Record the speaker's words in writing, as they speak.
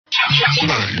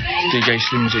DJ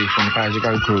Slimzee from the Pay As You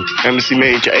Go crew. MC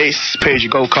Major Ace, Pay As You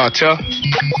Go Cartel.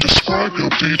 Describe your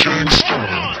DJing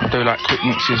style. I do like quick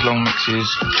mixes, long mixes,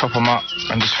 chop them up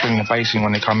and just fling the bass in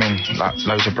when they come in, like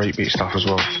loads of breakbeat stuff as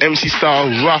well. MC style,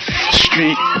 rough,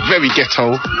 street, very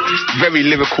ghetto, very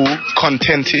lyrical,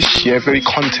 contentish, yeah, very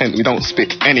content, we don't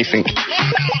spit anything.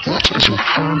 What is your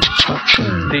current top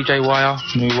tune? DJ Wire,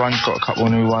 new ones, got a couple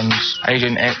of new ones.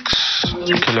 Agent X,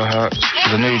 Kilohertz,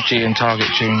 there's a new G and Target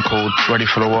tune called Ready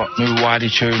for the What, new Widey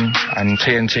tune, and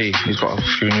TNT, he's got a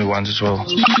few new ones as well.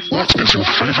 What is your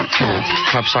favourite club?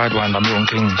 Club Sidewinder, Milton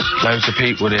Kings. Loads of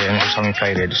people there, and every time we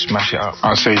play there, just smash it up.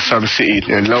 I'll say Sun City,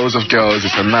 there are loads of girls,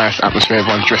 it's a nice atmosphere,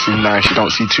 everyone's dressing nice, you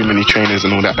don't see too many trainers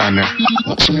and all that down there.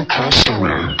 What's in your past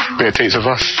story? Better Tapes of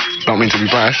Us, don't mean to be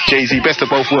biased. Jay-Z, Best of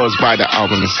Both Worlds, buy that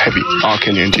album, it's heavy. R.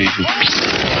 Kelly and Jay-Z.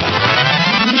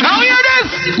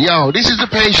 Yo, this is the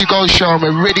Pay As You Go show, and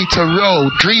we're ready to roll.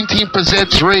 Dream Team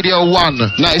presents Radio 1,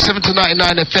 97 to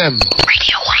 99 FM.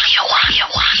 Radio 1.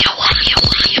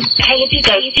 Hey, DJ.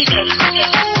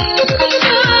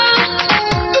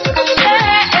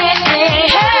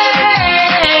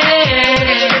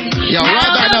 Yo,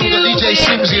 right now we've got DJ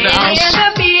Slimzee in the house.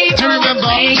 Do you remember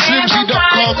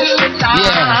Slimzee.com?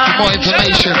 Yeah, for more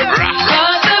information.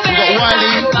 We've got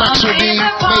Wiley, Maxwell D,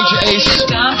 Major Ace,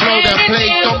 Flow and Play,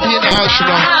 Dumpy in the house, you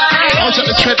know. I was at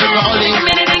the Tread with Ollie.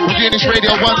 We're doing this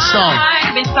Radio 1 style.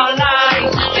 It's alright.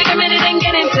 Take a minute and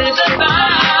get into the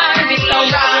vibe. It's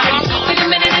alright. Take a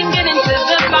minute and get into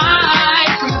the vibe.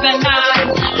 Prove the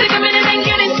night. Take a minute and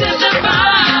get into the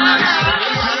vibe.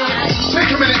 Take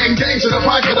a minute and get into the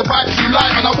vibe, for the vibe's too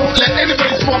live. And I won't let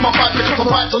anybody spoil my vibe because the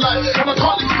vibe's alive. And I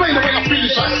can't explain the way I feel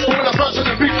inside. But when I burst in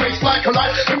the big place like a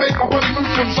light, it makes my body move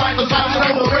from side to side. And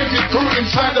all the raging through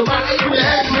inside the right. When your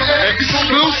head's in the air,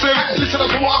 exclusive. Listen to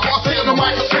what I gotta say on the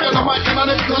mic. I say on the mic and I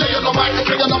never play on the mic. I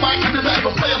play on the mic and never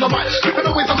ever play on the mic. You can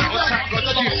always understand.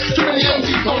 Too many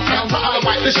MCs don't sound right on the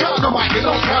mic. They shout on the mic, they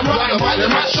don't sound right on the mic. They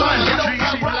might shine, they don't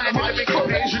sound right on the mic. So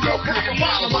Pay As You Go, play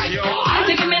on the mic.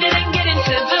 Take a minute and get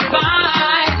into the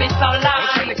vibe. It's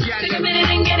alright. Take a minute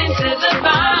and get into the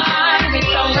vibe. It's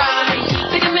alright.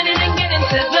 Take a minute and get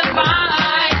into the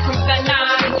vibe. Prove the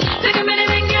night. Take a minute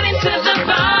and get into the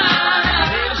vibe.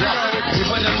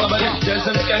 There's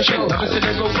some scansion, I'm still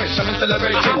a go wish, I'm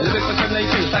celebrating. Lyrics are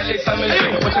donating, like it's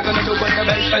amazing. What you gonna do when the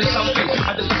bass and something?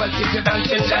 I just about to keep you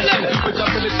dancing. Put up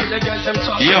with the city girls, I'm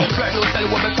talking. Yo.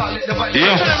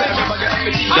 Yo.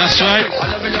 That's right. All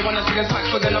I really wanna see is Max,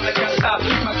 we're gonna make it stop.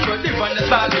 Max, we're deep on the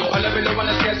spot. All I really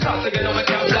wanna see is sauce, we're gonna make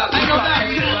it black. I know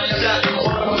that.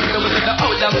 The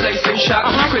old damn place in shock.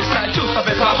 Crystal juice of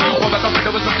it pop. Go back up with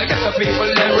the wisdom to get the people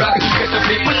and rock. Get the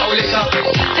people all it up.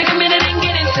 Take a minute and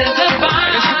get into the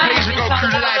vibe. This is Pay As You Go crew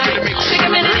live in the mix. Take a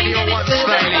minute and get into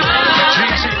the vibe.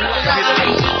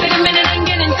 Take a minute and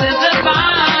get into the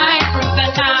vibe. Prove the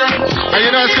night. And you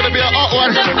know it's gonna be a hot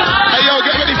one. Hey yo,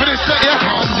 get ready for this set, yeah?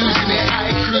 I'm losing it, I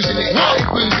ain't cruising it, I ain't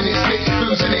boozing it, split,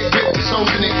 boozing it, bit,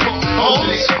 solding it,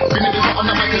 holding it. Been in the on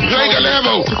the mic and Drink a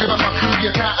level. to give up my crew,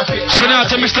 you can't fit. Send out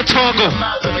to Mr. Togo.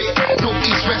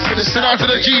 Northeast, west to the Send out to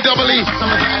the GEE. Some of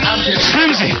that ambient.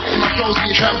 Slimzee. In my flows,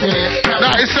 get trapped in it.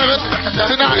 97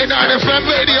 to 99 FM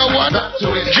Radio 1.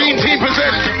 Dream Team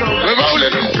presents. We're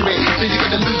rolling. So you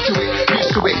gotta lose to it,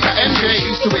 used to it. That MJ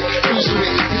used to it, used to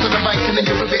it. He's on the mic and then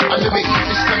you're a bit under it.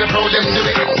 This kind of roll them do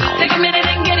it. Take a minute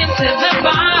and get into the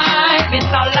vibe. It's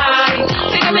alright.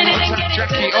 Take a minute and get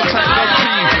into the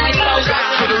vibe. It's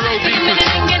alright. For the road Take a minute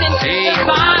beaters. and get into the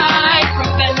vibe.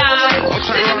 Prove the night.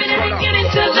 Take a minute and get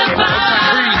into the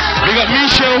vibe. We got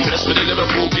Michelle.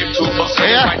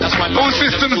 Yeah. All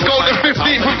systems go the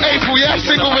 15th of April, yeah?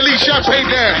 Single release champagne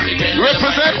there.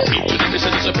 Represent. Who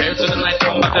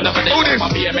this?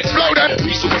 Blow that.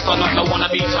 Hey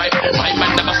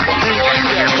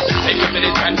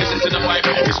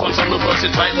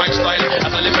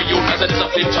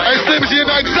Slimzee, you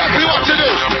know exactly what to do.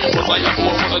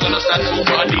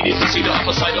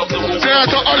 Send out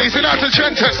to Ollie, send out to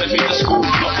Trenton.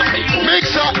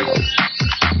 Mix up.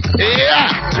 Yeah.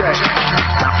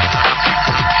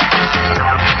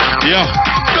 Yeah.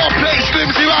 Don't play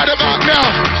Slimzee right about now.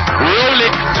 Roll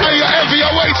it. Hey, you're heavy,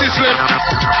 you're waiting, Slim.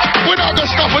 We're not gonna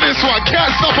stop on this one.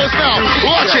 Can't stop us now.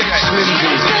 Watch it.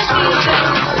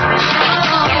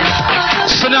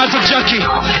 Send out to Jackie.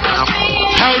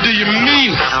 How do you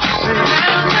mean?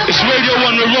 It's Radio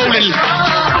 1, we're rolling.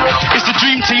 It's the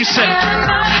Dream Team set.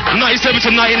 97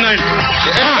 to 99.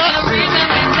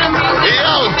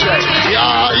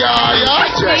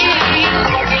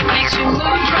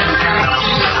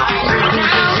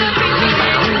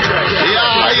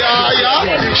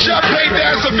 Champagne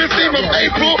Dance, the 15th of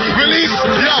April, release.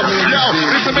 Yo,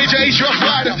 this is a Major Ace Rough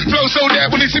Rider. Flow so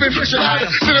dead when you see me fresh and high.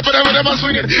 Sit up whatever them I'm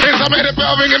swinging. Yes, I made a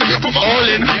bell ringing. Put my all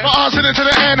in. My arse in it to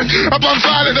the end. Up on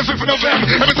silent the 5th of November.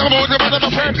 Every time I'm with about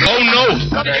my friend. Oh no.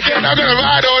 Again, I'm gonna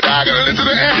ride or die. Gonna listen to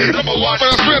the end. Number one, when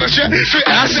I spit a shit. Spit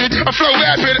acid. I flow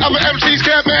rapid. Other MCs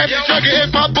can't man. Drug it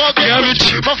in, pop, ball, garbage.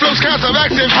 My flow's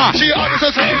counteractive. She honest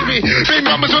as hate me. Big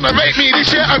numbers wanna rate me. This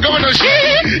shit I'm going to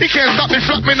shit. He can't stop me,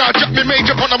 flop me now. Drop me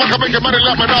major on the mic. I make a money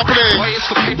like Monopoly. Why it's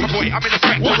the paper boy? I'm in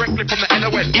effect directly from the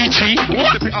LON. E.T.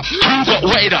 What? Who got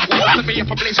wetted up?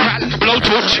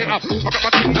 Blowtorch. I got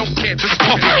my team, don't care. Just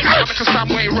pop it. I'm like a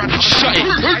Samway run. Shut it.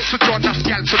 I used to draw that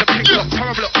gal to the pink lock.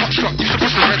 Terrible hot shot. Used to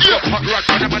push the red shot. Hot rug.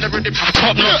 When I'm on the rhythm, I'm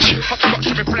Top notch. hot scotch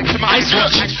to reflect in my Ice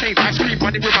watch. Ice cream, ice cream,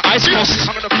 money with my Ice boss.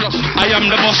 I'm in the floss. I am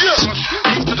the boss.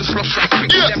 Move to the slush right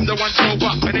quick. Them the ones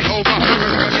over and it over.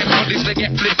 Them bodies they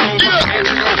get flipped over.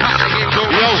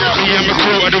 Yo, me and my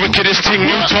crew are the wickedest thing.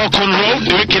 New talk on road,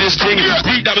 the wickedest thing.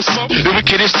 Beat that was so, the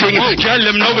wickedest thing. Girl,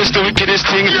 them know it's the wickedest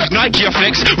thing. Nike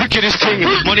flex, wickedest thing.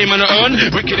 Money man earn,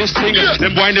 wickedest thing.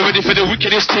 Them wine they ready for the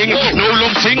wickedest thing. No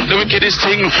lump thing, the wickedest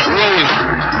thing. Roll.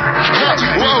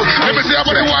 Whoa, let me see how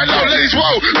many wine low, ladies.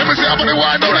 Whoa, let me see how many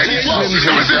wine low, ladies. Whoa,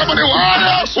 let me see how many wine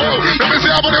low. Whoa, let me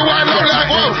see how many wine low, like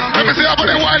whoa. Let me see how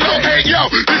many wine low. Hey, yo,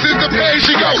 this is the place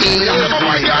you go. Let my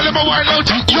wine down, let my wine low.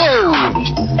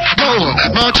 Yo,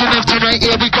 marching left to right,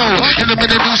 here we go. In the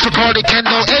minute, news to party,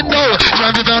 Kendo, Endo.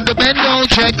 Driving down the bendo,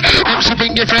 check. MC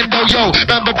bring your friend, oh, yo.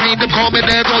 Remember brain, them call me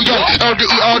Nero, yo.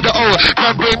 L-D-E, R-D-O.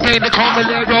 Remember brain, they call me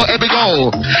Nero, here we go.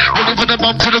 Ready for the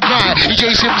bump to the grind.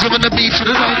 DJ Sims on the beat to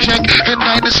the line, check. Then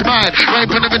 9 is mine. Right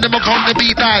when I'm in the on the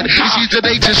beat line. You see the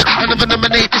latest. I never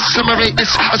nominate this, summarize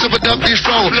this. I said, what up this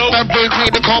flow. Remember brain,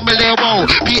 they call me Nero.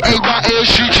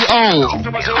 P-A-Y-A-S-U-G-O.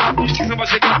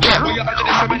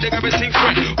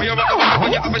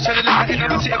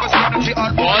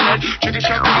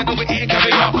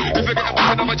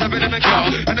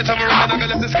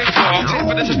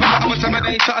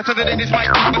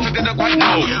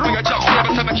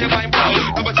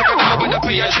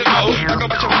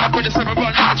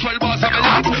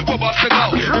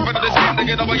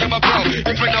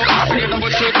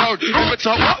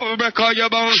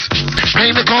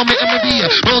 Rain they call me M.D.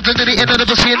 Rolled into the end of the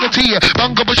vicinity.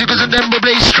 Bungo bushes and them with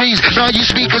blaze trees. Now you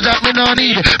speakers that me not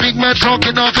need. Big man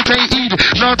talking off to take heed.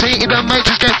 Now taking them might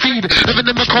just get feed. Living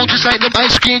in my countryside, them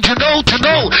ice cream, you know to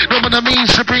know. No man I mean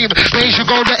supreme. Raise you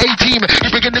go to A-team. You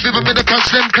begin to be with the cuts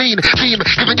them clean. Theme,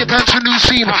 giving your pants a new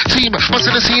seam. Team, what's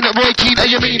in the scene at Roy Keane?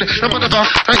 You mean? No man ever,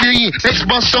 next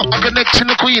bus stop, I connect to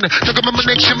the queen. Look at my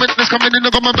next shipment that's coming in,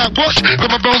 look on my back. Watch, got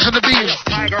my bros on the beam.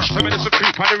 Tiger, 7 minutes of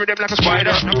creep, I rhythm like a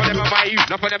spider. None of them are my youth,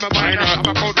 none of them are minor. I'm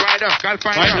a cold rider, gal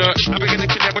finder. I begin to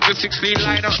kill them with the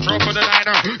 16-liner. Throw for the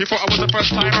liner, you thought I was the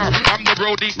first timer. I'm the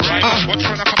Brody rider. Watch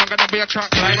when I come, I'm gonna be a track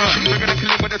climber. We're gonna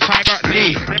kill him with the tiger.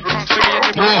 Lee, them can't see me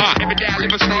anymore. Every day I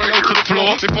live a story low to the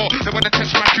floor. Before they wanna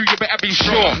test my crew, you better be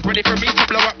sure. Ready for me to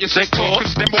blow up your sector.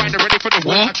 Cause them boys are ready for the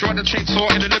war. I draw the chainsaw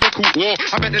in a lyrical war.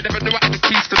 I bet they never knew I had the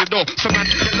keys to the door. So man,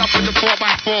 get love with the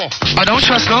 4x4. I don't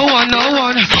trust no one, no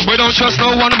one. We don't trust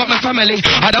no one but my family.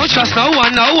 I don't trust no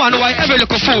one, no one. Why every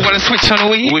little fool wanna switch on a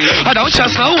weed? I don't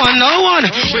trust no one, no one.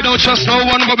 We don't trust no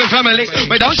one but my family.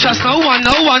 We don't trust no one,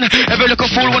 no one. Every little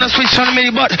fool wanna switch on me,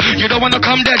 but you don't wanna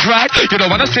come dead, right? You don't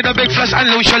wanna see the big flash and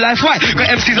lose your life, why? Cause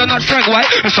MCs are not frank, why?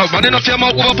 So running off your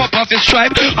mouth will pop off his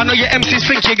tribe. I know your MCs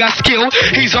think you got skill.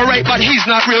 He's alright, but he's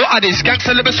not real. Are these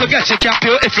gangster livers forget you can't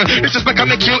peel? If you disrespect, I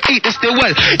make you eat this still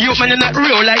well. You man, you're not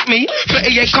real like me.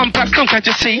 38 compact, don't can't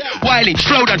you see? Wiley,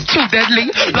 flow that too deadly.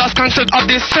 Last concert of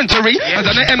this century. As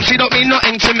an MC don't mean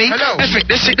nothing to me. Epic,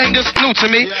 this shit ain't just new to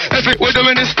me. Epic, we're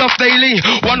doing this stuff daily.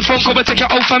 One phone call, but take your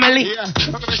whole family.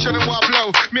 I'm gonna show them what I blow.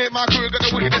 Me and my crew got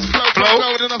the wickedest flow.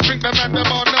 And I think the man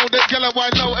them all know that yellow I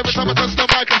know. Every time I touch the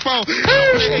microphone,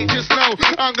 it ain't just no.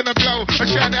 I'm gonna blow. I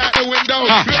shine it out the window.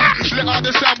 Let all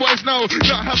the sad boys know.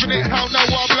 Not having it, how no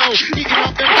I blow. Eating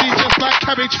up empty just like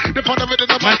cabbage. The part of it in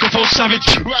the microphone savage.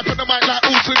 Right on the mic like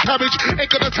Alton cabbage. Ain't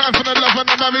got the time for the love and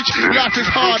the marriage. Life is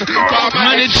hard, but I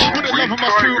manage. With the love of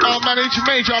my crew, I'll manage.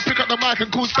 Major, I'll pick up the mic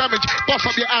and cause damage. Boss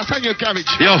up your ass and your garage.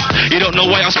 Yo, you don't know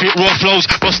why I spit raw flows,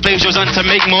 but stages on to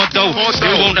make more dough.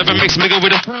 You won't ever mix nigga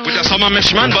with a some are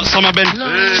mesh man, but some are been.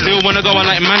 Still wanna go on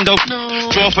like Mando.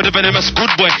 Draw for the venomous good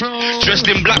boy. Dressed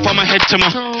in black from my head to my.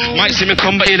 Might see me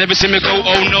come, but you never see me go.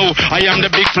 Oh no, I am the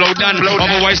big flow Dan,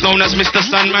 otherwise known as Mr.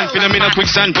 Sandman. Fill them in a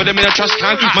quicksand, put them in a trash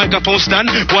can. Microphone stand,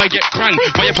 boy get crank.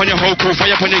 Fire upon your whole crew,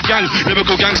 fire upon your gang.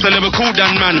 Lyrical gangster, lyrical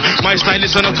Dan man. My style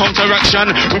is on a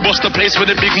counteraction. We bust the place with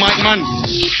a big mic man.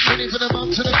 Ready for the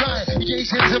bump to the guy. DJ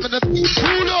Sims in the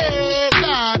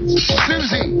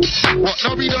Slimzee. What?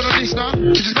 No read on this now.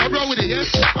 You just gotta roll with it, yeah?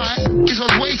 Alright. This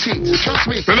was waiting. Trust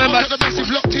me. Remember,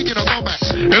 locked in, you know, go back.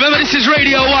 Remember, this is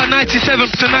Radio 1, 97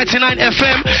 to 99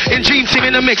 FM in Dream Team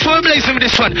in the mix. We're blazing with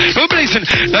this one. We're blazing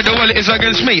that the world is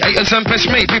against me. Haters and pest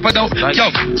me. People don't.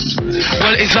 Yo.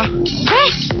 Well, is a.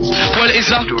 Well, is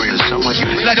a.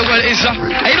 Like the world is a.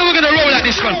 You know we're gonna roll like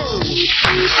this one.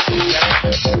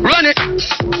 Run it.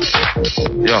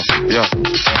 Yeah.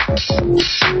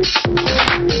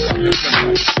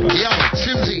 Yo,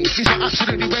 Slimzee, these are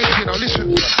absolutely waves, you know.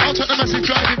 Listen, I'll take the massive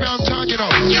driving round town, you know.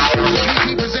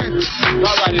 PT presents.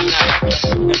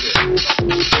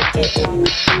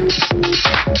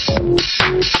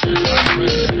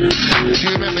 Do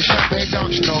you remember Champagne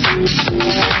Dance, you know?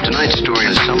 Tonight's story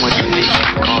is somewhat unique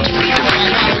because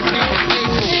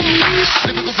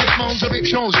Typical big moans or big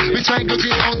shows. We try and go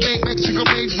get on make Mexico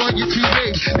made one, you too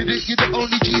late. You're the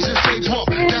only Jesus saves. Walk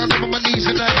down on my knees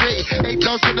and I pray. 8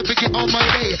 dogs gonna pick it on my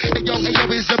day. Hey yo,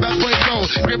 is the bad boy flow.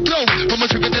 Grip blow from a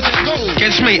trigger to the go.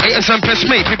 Against me, haters and pest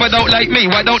me. People don't like me.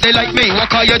 Why don't they like me? What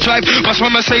car you drive? What's my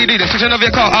Mercedes? The decision of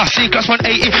your car. C-Class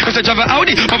 180. It's a driver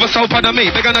Audi. Over so proud of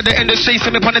me. Big on the industry.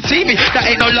 See me on the TV. That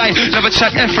ain't no lie. Never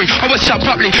chat F3. Always chat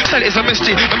properly. Said it's a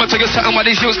mystery. I'ma tell you something why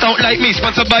these youths don't like me.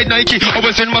 Sponsored by Nike.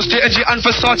 Always in Mustard, Edgy and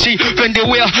Versace. Fendi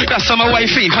wear. That's on my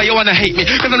wifey. Why you wanna hate me?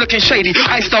 Cause I'm looking shady.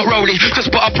 I start rolling.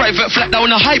 Just put a private flat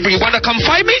down a hybrid. Wanna come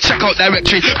find me? Check out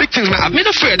directory. Big things might have me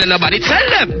afraid and nobody tell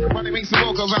them. Money makes the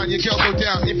world go round. Your girl go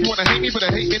down. If you wanna hate me, better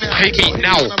hate me now. Hate me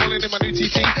now. I'm rolling in my new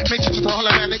TT. Make sure to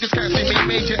holler man. Niggas can't see me.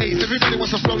 Major Ace. Everybody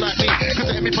wants to flow like me. Cause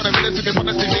they hit me for the villains. If they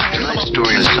wanna see me. tonight's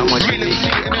story is somewhat unique.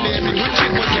 And then every good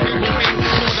chick wants to be with me. You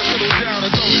wanna settle down. I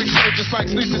don't think so. Just like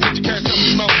Slimzee said, you can't tell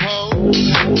me no ho.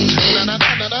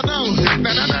 No.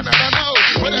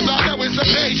 Whatever I know is the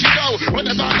page, you know.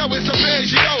 Whatever I know is the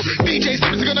page, you know. DJ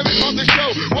Slimzee gonna rip on the show.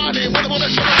 Why they wanna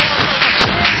show the wall?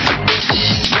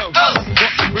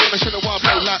 We're gonna show the wall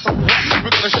blow like.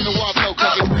 We're gonna show the wall blow,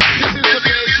 cause this is the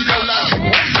page, you know, like.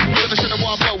 We're gonna show the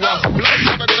wall blow, we're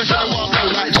gonna show the wall blow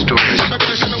like. We're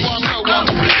gonna show the wall blow,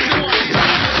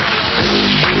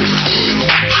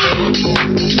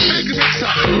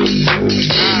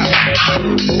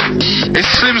 It's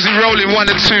Slimzee rolling 1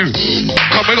 and 2.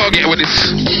 Come, we gotta get with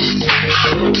this.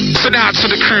 Send out to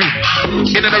the crew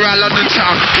in and around London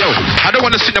town. Yo, I don't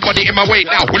wanna see nobody in my way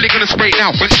now. We're gonna spray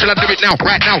now. When shall I do it now?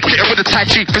 Right now. Hit it with a tight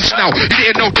cheek fist now. You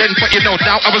didn't know then, but you know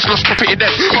now. I was lost property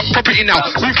then. Got property now.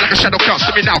 Move like a shadow, can't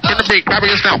see me now. Gonna break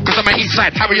barriers now. Cause I'm an east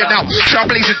side. Harrier now.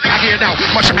 Trailblazing, aggier now.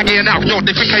 Much aggier now. Yo,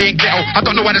 they think I ain't ghetto. I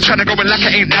don't know why they're trying to go in like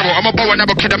I ain't narrow. I'm a bow and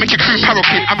arrow kid. I make your crew parrot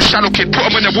kid. I'm a shallow kid. Put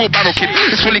 'em in the wheelbarrow kid.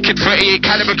 It's fully kid, 38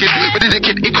 caliber kid. But this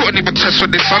kid, he couldn't even test for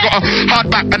this. I got a hard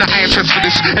back and an iron chest for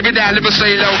this. Every day I live and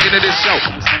stay low into this. Yo.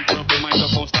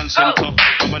 Microphone stand center.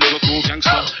 I'm a Liverpool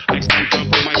gangster. I stand up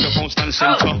for microphone stand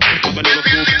center. I'm a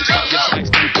Liverpool gangster. Yes, I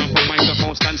stand up for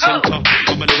microphone stand center.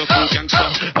 I'm a Liverpool gangster.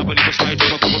 I believe a slide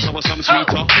over for some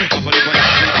sweeter. I believe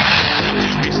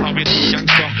it's how we do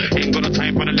gangster. Ain't got a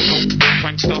time for a little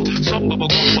prankster. Some bubble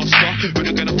ghostbuster. When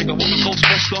you gonna figure what the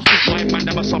ghostbuster? My man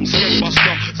never some skate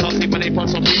buster. So I'll take my name on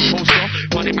some big poster.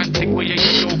 Money man think where you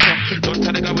get joker. Don't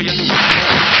tell the guy where you do.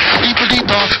 People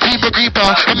deeper, people creeper.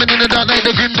 Coming in the dark like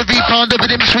the grim, the reaper, the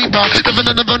rhythm sweeper. The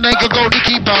vanilla nigga go the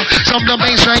keeper. Some the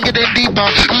bass trying get in deeper.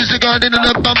 Who's the garden and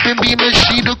the bumping beamer?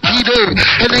 She the keeper.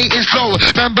 The latest flow.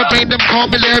 Remember pain them call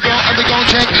me Lero. And we gon'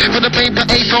 check for the paper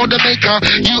A for the maker.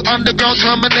 You underground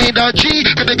terminator. G.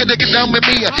 Gonna get down with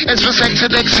me. It's for sex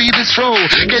and see this flow.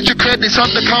 Get your credits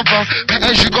on the cover.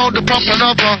 As you go the proper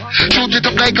lover. Shoot it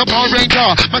up like a Power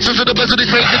Ranger. Matches to the best of the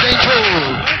great the danger.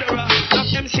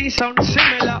 MC sound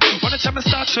similar. Wanna try to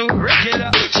start to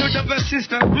regular. Shoot the verses,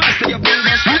 the master your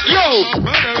fingers. Yo!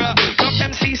 Murderer.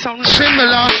 MC sound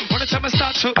similar. Wanna try to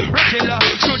start to regular.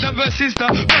 Shoot the verses, the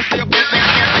master your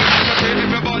fingers.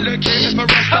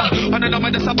 And I know my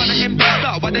that's about the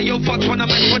imposter. Why they yo fucks wanna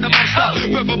mess with the monster?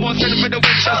 Furthermore, send for the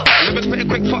Winchester. Lyrics pretty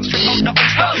quick, fuck straight out the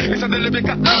Ulster. It's on the lyric,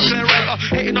 I'm clear writer.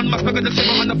 Hating on my figure, the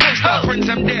single on the poster. Friends,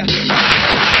 I'm there.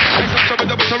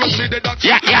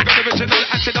 Yeah.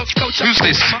 Who's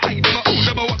this?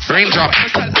 Ranger.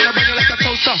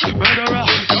 Murderer.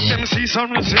 MC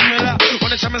sound similar.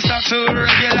 Wanna try to start to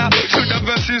regular. Shoot the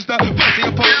verses, the pussy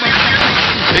up.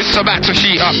 It's about to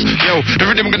heat up. Yo, the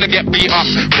rhythm gonna get beat up.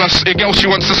 Plus, the girl, she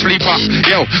wants to sleep up.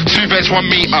 Yo, 2 veg, 1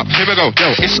 meet up. Here we go.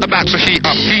 Yo, it's about to heat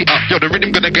up. Yo, the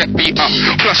rhythm gonna get beat up.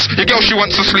 Plus, the girl, she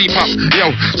wants to sleep up.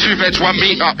 Yo, 2 veg, 1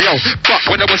 meet up. Yo, but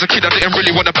when I was a kid, I didn't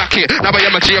really wanna back it. Now I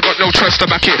am a G, I got no choice to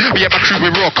back it. Me and my crew, we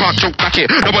raw, can't joke back it.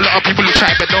 Know a lot of people who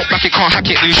try it, but don't back it, can't hack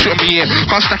it. Then you shouldn't be in.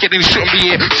 Can't stack it, then you shouldn't be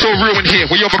here. So real in here,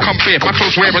 we overcome fear. My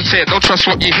clothes wear and tear. Don't trust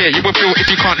what you hear. You will feel if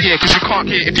you can't hear, cause you can't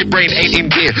hear if your brain ain't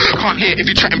in gear. Can't hear if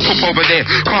you try and pop over there.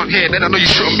 Can't hear, then I know you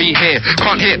shouldn't be here.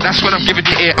 Can't hear, that's when I'm giving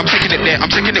you ear. I'm taking it there.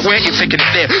 I'm taking it where you're taking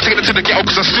it there. Taking it to the ghetto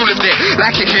cause I still live there.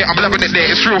 Like it here, I'm loving it there.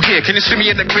 It's real here. Can you see me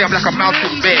in the clear? I'm like a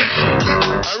mouthful bear.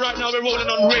 Right now we're rolling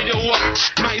on Radio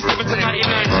 1, 97 to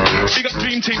 99. Big up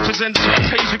Dream Team presents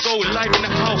Page You Go live in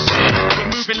the house.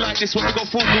 We're moving like this when we go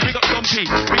full. Big up Dumpy,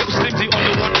 big up Slimzee on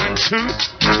the 1 and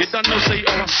 2. You done no say,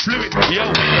 oh I flew it. Yo,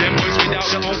 them boys without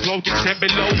their own flow get sent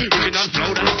below. Moving on flow,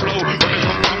 then I flow. When they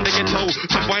come from they get low.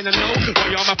 Some wine and low, why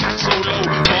y'all my pack so low.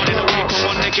 Morning away, come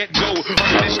on they get go. I'm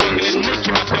really struggling,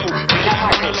 making my dough. No,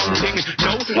 I'm on a long thing.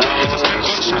 No, I just spent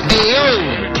gunshots. Hey yo,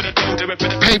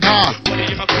 paper,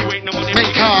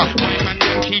 maker,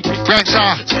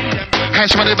 gangster,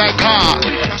 cash money bank car.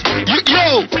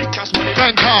 Yo,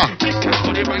 bank car.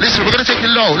 Listen, we're gonna take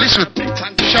it low. Listen,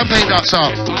 champagne dancer.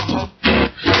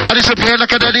 I disappear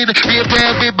like I did. Be a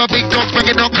pair with my big dogs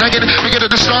banging up, clanging. We get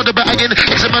at the start of bagging.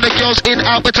 X amount of girls in,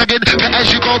 out, but tagging. But as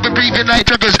you go, be breathing like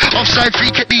truckers. Offside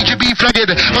free, get DJB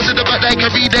flagging. Buzzing the back like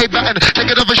every day batten.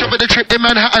 Take another shot with the trip in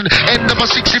Manhattan. End of my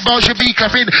 60 bars, you be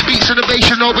clapping. Beats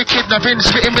innovation over kidnapping.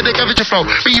 Spitting with the garbage flow.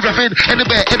 Be rapping. In the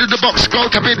bed, end of the box,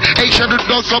 go capping. 800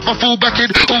 dogs got my full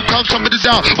backing. All comes somebody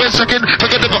down. 1 second,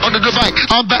 forget about under the bike.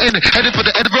 I'm batting, heading for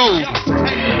the end road.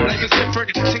 Like a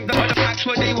separate thing, the other facts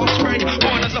where they won't spray.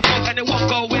 Born as a fuck and it won't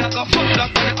go away. I got fucked up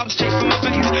and I'm straight from my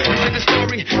face. This ain't the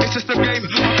story, it's just a game.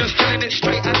 I'm just telling it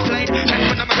straight and plain. And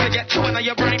when I'm gonna get to one of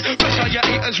your brain, push all your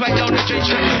haters right down the drain.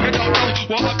 You don't know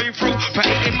what I've been through. For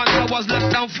 18 months I was left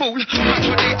down fool.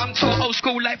 Actually I'm too old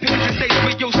school, like people in States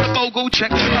we used to bogle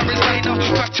check. Paris Diner,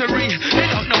 factory. They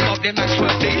don't know about them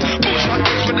Maxwell D. Bullshot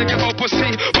days when they get up pussy.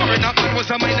 Worrying up man was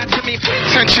a minor to me.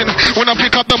 Tension when I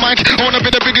pick up the mic. I wanna be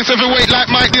the biggest heavyweight like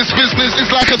Mike. This business is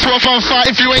like a 12-round fight.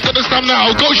 If you ain't got the stamina,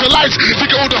 I'll go your life.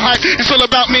 Figure all the hype. It's all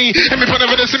about me. Hit me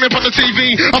whenever they see me on the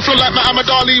TV. I feel like Muhammad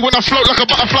Ali when I float like a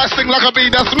butterfly, sting like a bee.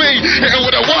 That's me. Hit it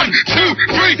with a 1, 2,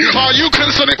 3. Are you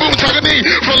consonant boom tagani?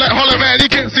 Feel like Hollow Man, you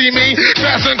can see me.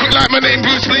 Fast and quick like my name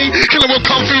Bruce Lee. Killer with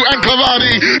Kung Fu and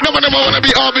Karate. No one ever wanna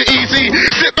be RB easy.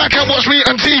 Sit back and watch me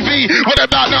on TV. What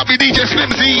about not be DJ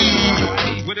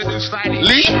Slimzee?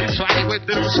 Lee? Slidey with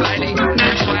the new slidey.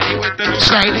 Slidey with the new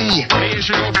Slidey.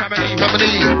 family.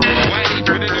 Family. With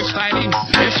the new slidey.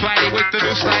 Slidey with the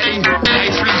new slidey. Hey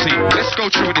Slimzee, let's go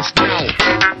through this now.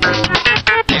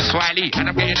 It's Swiley, and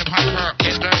I'm getting them hyper.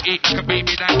 Get dirty, like a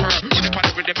baby diaper. With the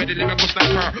party with the lyrical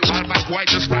sniper. All my white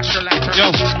just flash the lighter.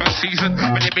 Yo, first season,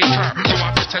 when they beat her. Go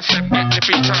on to test them, get the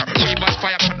feature. We must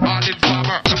fire from all in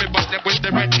farmer. So we bust them with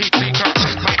the red heat leaker.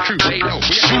 My crew, they know.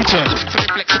 We are shooter. So we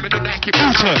flex them in the Nike.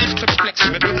 Shooter. So we flex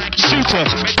them in the Nike. Shooter.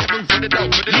 Make them move with the dough,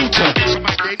 with the looter. So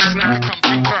my brain is like a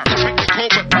computer. Make the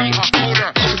cold, but we are colder.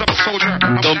 Cause I'm a soldier.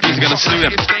 Dumpy's gonna slew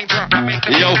him.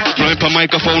 Yo, running per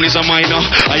microphone is a minor.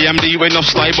 I am the enough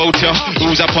style bout ya.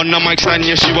 Who's up on the mic stand?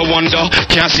 Yes, you a wonder.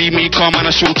 Can't see me come and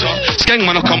a shooter. Skeng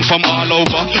man, I come from all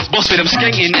over. Boss with them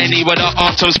skenging anywhere the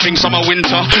autumn, spring, summer,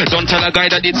 winter. Don't tell a guy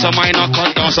that it's a minor.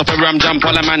 Cut dance up a ram jam,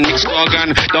 parliament, mix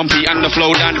organ. Dumpy and the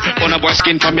flow dan. On a boy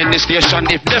skin from in the station.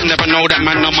 If them never know that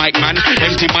man, no mic man.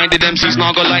 Empty minded MCs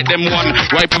now go like them one.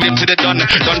 Right from him to the done.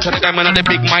 Don't tell the guy man on the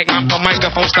big mic man. For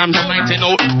microphone stand from 19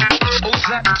 out. Who's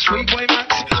that? Sweet boy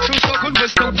Max. Too so good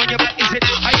with dope on your back. Is it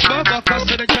ice burger? Cost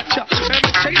to the catcher.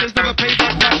 Every trainers never pay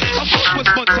back. I fuck was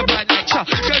sponsored by lecture.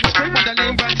 Girls straight with the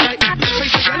name brand right.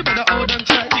 Face a girl by the old and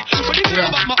tight. But if you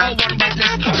about my old one bad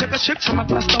list, check the shit to my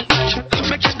past don't touch it.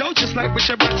 Make you know just like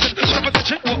Richard Branson. Stop at the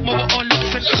chick, walk more on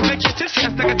listen. Make you tipsy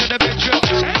and take it to the bedroom.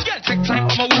 And get take time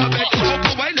on my water bed. Walk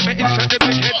away, let me inside the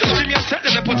big head. Give me a set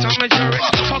and then put on my jury.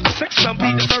 Fuck the sex, some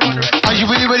beat, that's a run rate. Are you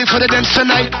really ready for the dance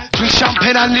tonight? Drink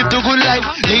champagne and live the good life.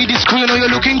 Ladies cool, you know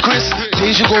you're looking crisp.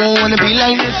 Days you go wanna be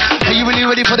like this. Are you really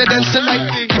ready for the dance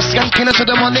tonight? Keep skanking until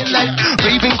the morning light.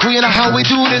 Raving crew, you know how we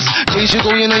do this. Days you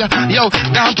go, you know yo,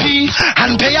 down P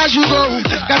and pay as you go.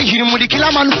 Gotta hit him with the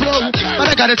killer man flow. But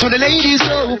I gotta tell the ladies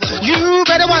though. You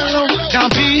better want know. Down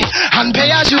P and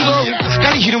pay as you go.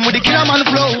 Gotta hit him with the killer man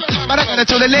flow. But I gotta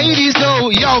tell the ladies though.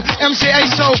 Yo, MCA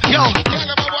so, yo.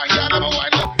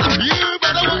 You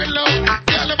better wine low.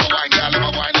 Girl, never wine, girl,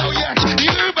 never wine low, yeah.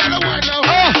 You better wine low.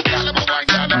 Girl, never wine,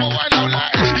 girl, never wine low,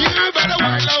 like. You better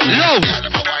wine low. Low.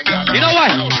 You know why?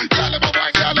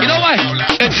 You know why?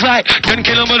 It's like like 10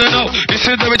 kill them, know. This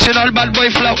is the original bad boy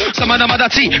flow. Some of them are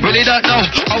dirty, really don't know.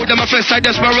 How them a flesh like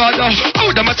desperado. How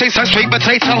them a taste like sweet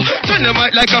potato. Turn them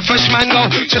out like a fresh mango.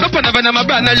 Chill up on them a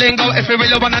brand new lingo. If you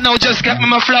really wanna know, just get me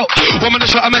my flow. Woman to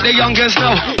show I make the youngest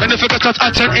know. And if you get touch,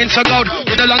 I turn into gold.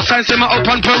 With a long sign, say my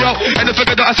open parole. And if you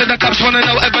get I said the cops wanna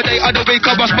know. Every day I do wake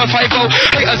up, watch my 5-0.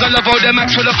 Haters I love all them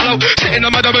acts for the flow. Sitting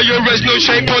on my W, res no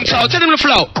shape on top. Tell them the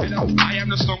flow. I am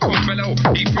the stone cold fellow.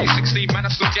 E316, man, I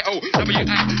still get old.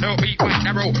 W-I-L-B, white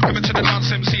arrow. Coming to the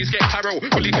dance, MCs get tarot.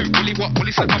 Willy who, Willy what?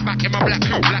 Willy slip my back in my black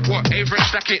coat. Black what? Average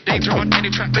stack it. Danger on any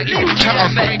track. That you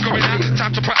ain't going out.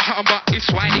 Time to put a hat on, but it's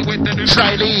Wiley with the new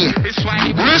Sliley. It's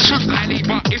Wiley with the new Sliley,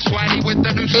 but it's Wiley with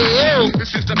the new Sliley.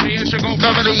 This is the pay as you go.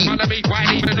 Family. Follow me,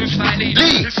 Wiley with the new Sliley.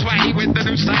 Lee. It's Wiley with the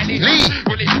new Sliley. Lee.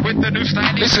 Willy with the new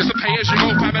Sliley. Listen. This is the pay as you go.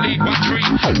 Family,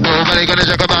 1 3. Nobody gonna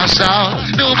talk about style.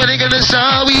 Nobody gonna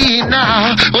style we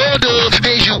now. Oh no,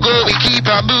 as you go, we keep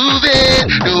on moving.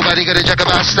 Nobody gonna talk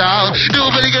about style.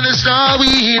 Nobody gonna style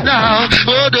we now.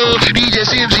 Oh no, DJ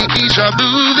Slimzee keeps on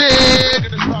moving.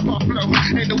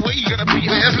 Ain't no way you gonna be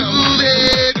We're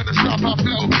moving. gonna stop our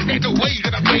flow. Ain't no way you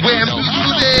gonna be We're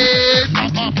moving.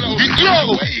 stop our flow. Ain't Yo.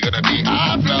 no way you gonna be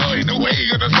our flow. Ain't no way you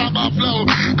gonna stop our flow.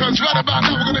 Cause right about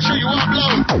now we're gonna show you our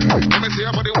flow. Let me see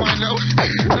how they wind low.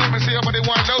 Let me see how they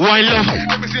wind low. Wind low.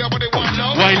 Let me see how they wind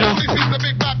low. Wind low. This is the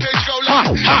big bad page go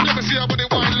low. Let me see how they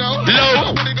wind low. Low.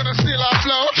 Nobody gonna steal our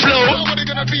flow. Flow. Nobody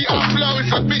gonna beat our flow.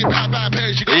 It's a big bad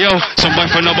page. Yo, some boy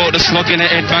from about the slug in the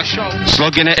head back.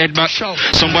 Slug in the head back.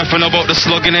 Some boy from about the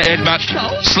slug in the head back.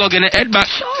 Slug in the head back.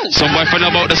 Some boy from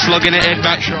about the slug in the head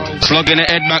back. Slug in the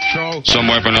head back. Some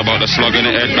boy from about the slug in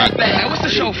the head back. What's the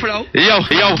show flow? Yo,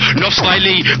 no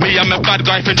Sliley. Me, I'm a bad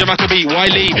guy from Jamaica beat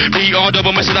Wiley. Me, all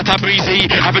double message that I breezy.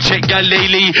 Have a check gal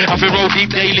lately. Have a roll deep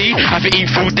daily. Have to eat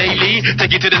food daily.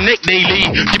 Take it to the neck daily.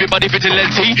 Keep your body fit and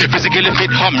lengthy. Physically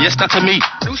fit hum. Yes, that's a me.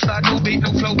 New style, new beat,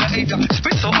 new flow behavior.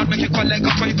 Spit so hard, make you call like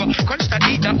a quaver. Crunch that,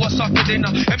 eat that, what's up for dinner?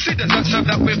 MC does not serve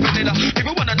that with vanilla.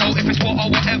 People wanna know if it's what or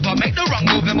whatever. Make the wrong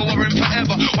move, then we're worrying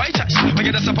forever. Why chat? We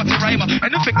get us up at the rhymer.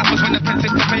 And the thing happens when the pen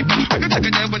hits the paper. We can take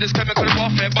it there with this chemical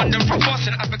warfare. But them from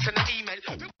forcing habits in the email.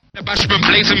 The bashment,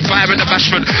 blazing fire in the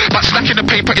bashment. But stacking the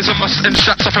paper is a must. And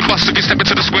straps off and bust if you step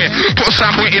into the square. Put a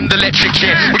soundboy in the electric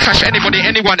chair. We clash anybody,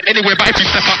 anyone, anywhere. But if you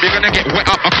step up, you're gonna get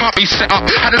wet up. I can't be set up.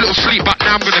 Had a little sleep, but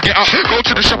now I'm gonna get up. Go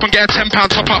to the shop and get a £10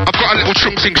 top up. I've got a little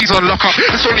trunk thing, she's on lock up.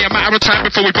 It's only a matter of time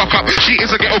before we buck up. She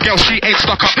is a ghetto girl, she ain't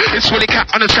stuck up. It's Willy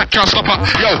Cat on the track, can't stop up.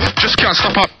 Yo, just can't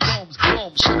stop up.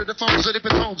 Shut the phones, the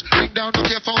different tones. Ring down, knock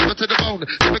your phone, go to the bone.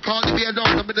 Never call me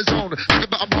alone, I'm in the zone. Think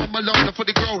about I'm home alone, I'm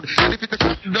fully grown. And if it's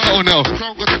the no, Oh no. go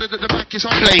to the back, it's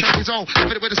on. Play. His own.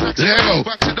 If it with the snacks, Zero.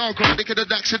 wax it on, grab the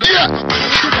dax it on. Yeah.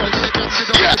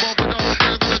 Yeah.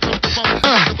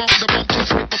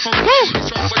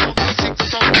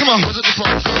 Come on.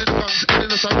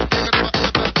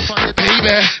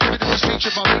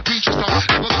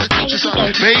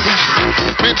 Baby,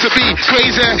 meant to be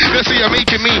crazy. Let's see you're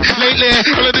making me lately.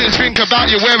 All I do is think about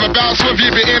your whereabouts, whether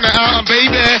you been in or out, and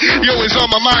baby, you always on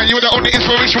my mind. You were the only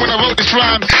inspiration when I wrote this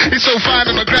rhyme. It's so fine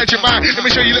and I'm glad you're mine. Let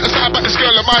me show you a little something about this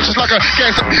girl of mine, just like a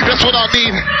gas. That's what I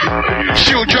need.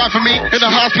 She will drive for me in a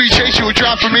high-speed chase. She will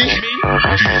drive for me,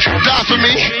 die for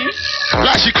me,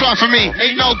 like she cry for me.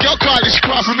 Ain't no girl cry, she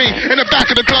cry for me. In the back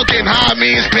of the club, getting high,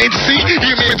 me it's plain to see.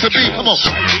 You mean to be? Come on.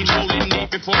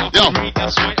 Yo.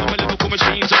 That's why I'm a lyrical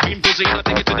machine. So being busy, I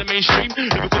take it to the mainstream.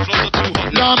 Lyrical flows are too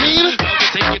hot. know what I mean?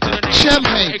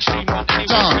 Champagne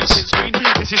dance.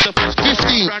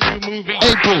 15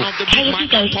 April.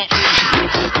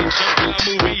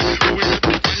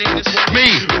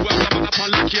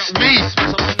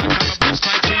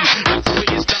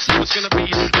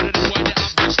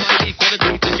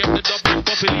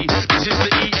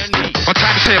 What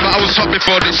time to say, but I was hot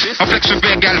before this. I flexed with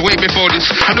beer gal way before this.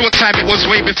 I knew what time it was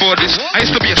way before this. I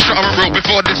used to be a strutter and rope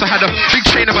before this. I had a big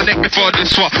chain on my neck before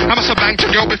this. What? I must have banged a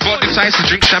girl before this. I used to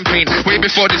drink champagne way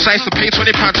before this. I used to pay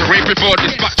 £20 to rape before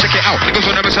this. But check it out, niggas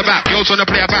wanna mess about, girls wanna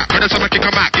play about. Brothers wanna kick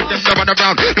 'em out, give them the run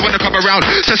around. They wanna come around,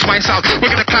 test my sound. We're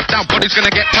gonna clap down, bodies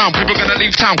gonna get pound. People gonna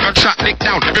leave town, gunshot lick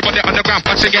down. Everybody on the ground,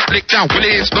 butts get licked down. Will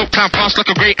it is no clown, fast like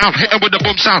a great hound. Hit 'em with the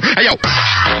boom sound. Hey yo.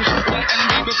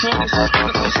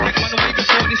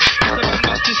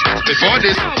 Before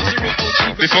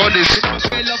this.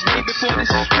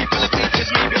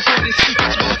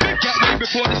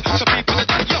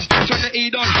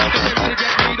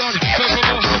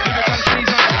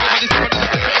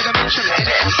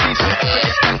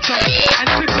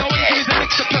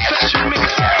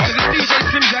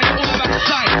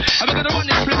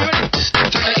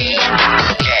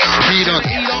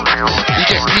 You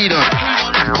get peed on.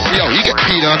 Yo, you get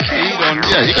peed on.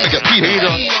 Yeah, you're gonna get peed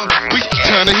on.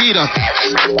 Turn the heat up.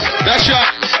 That's your.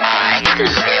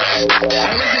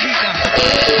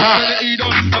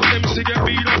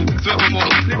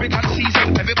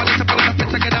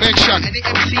 Big shot.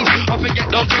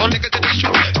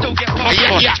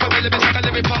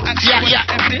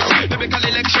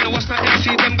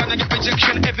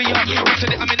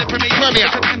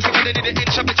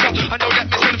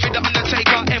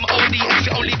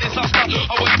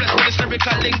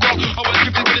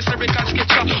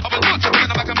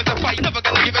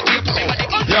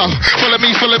 Yo,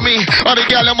 follow me. All the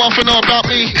gal them want to know about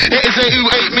me. It is a who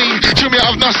ate me. Chew me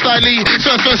out of no style.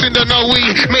 Surfers in the no we.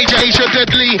 Major H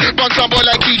deadly. Bun some boy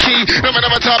like Kiki. Never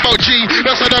talk about G.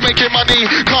 That's how they're making money.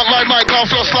 Can't ride my car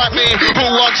floss like me. Who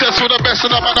wants test for the best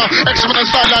in the manner? Excellent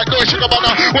style like no sugar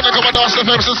banner. Wanna come and dance the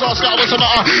famous and ask what's the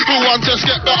matter? Who wants test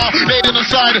get better? Laid in the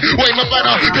side. Wave my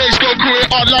banner. Page go cool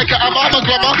it on like I'm a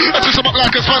grammar. I twist them up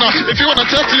like a spanner. If you wanna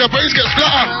test till your brains get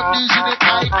splattered.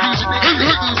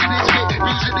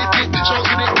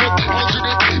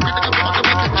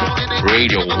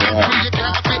 Radio 1.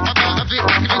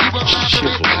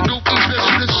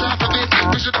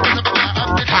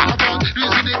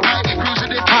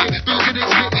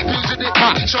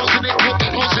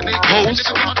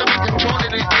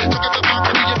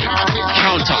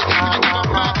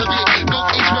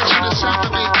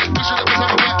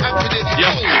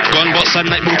 Gunbots and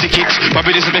night booty kicks.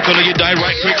 Probably this is because you die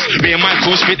right quicks. Me and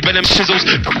Michael spit venom sizzles.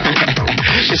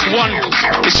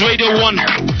 It's Radio 1,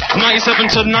 97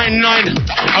 to 99.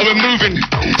 And we're moving.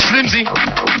 Slimzee,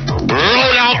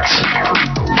 roll out.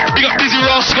 Big up Dizzy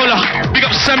Raw Scholar. Big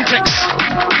up Semtex.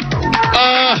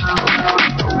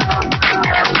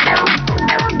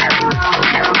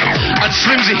 And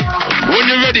Slimzee, when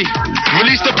you're ready,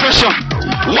 release the pressure.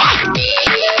 Wah!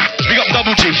 Big up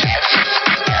Double G.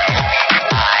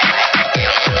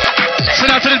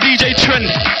 Send out to the DJ Trend.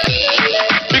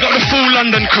 Big up the full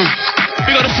London crew.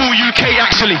 Big up the full UK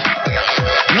actually.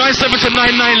 97 to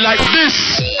 99 like this.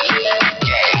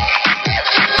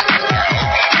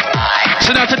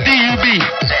 Send out to DUB.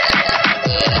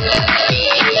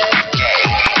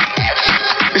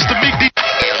 It's the big D.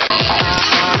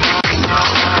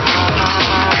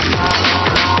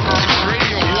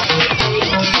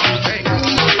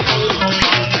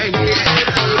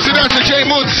 Send out to J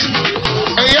Moods.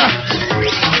 Hey, yeah.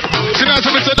 Send out to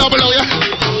Mr. Double O, yeah?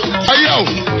 Hey, yo.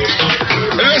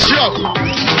 Let's go.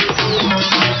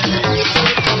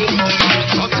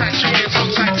 Outside target,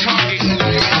 outside target.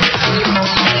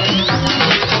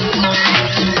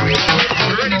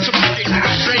 Ready to pick it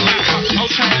straight back up.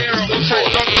 Outside there, outside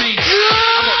don't beat.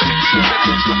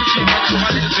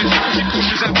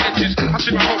 I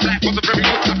see my whole life was a very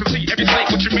good. I can see every snake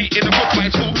what you meet in the book by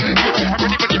two. I'm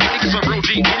ready for the because I'm real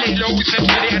G. We lay low, we said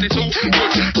they had it all.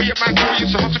 Good. Me and my crew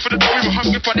used to hustle for the dough. We were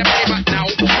hungry for the payback now.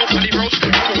 Nobody rose.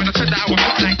 So when I said that I was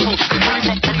hot like toast. Only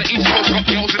from the east coast, got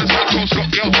girls in the south coast,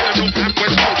 got girls in the north and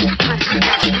west coast. From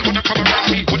Nash, wanna come around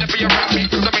me, whatever you're around me,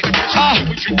 cause I make the best.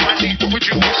 Would you brandy, would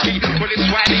you whiskey, well it's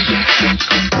swaggy.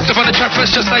 Step on the track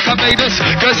fresh just like I made this.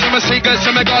 Girls from a sea, girls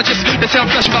from a gorgeous. They say I'm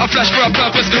flash, but I flash for a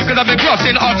purpose. Cause I've been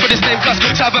grafting hard for this name plus.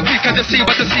 To have a peek and to see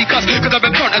what the sea costs. Cause I've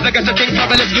been front as I get a king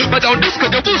fabulous. But don't this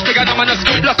cause the wolves bigger than us.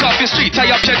 Lock off your street,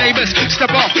 tie up your neighbors.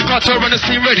 Step off, got to run the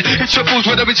scene red. Hit your fools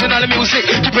with original music.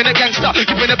 Keeping it gangster,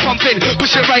 keeping it pumping.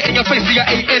 Push it right in your face so you're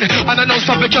 8 in. And I know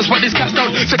something just what this cat's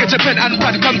down. So get your pen and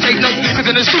pad, come take notes. Cause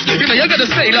in the streets, you know you gotta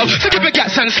stay low. So keep your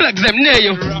gats and slugs them near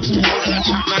you.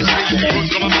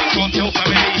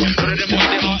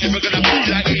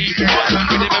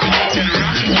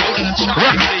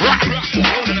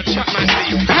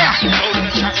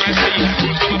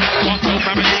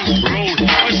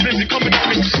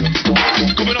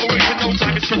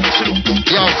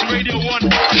 Yo,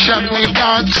 Champagne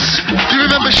Dance. Do you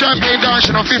remember Champagne Dance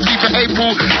on 15th of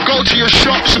April? Go to your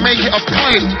shops and make it a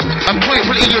point.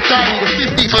 Put it in your diary, the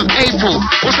 15th of April.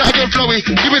 What's that again, Chloe?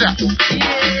 Give me that.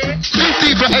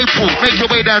 15th of April. Make your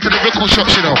way down to the record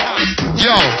shops, you know.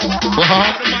 Yo,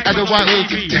 and the white wig.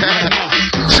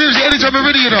 Seriously, anytime you're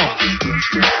ready, you know.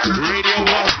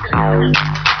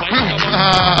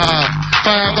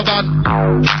 Fire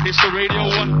It's the Radio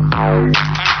 1.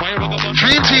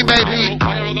 Dream Team, baby.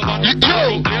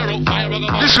 Yo,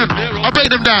 listen, I break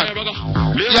them down.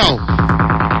 Yo,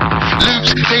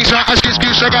 Luke's things like asking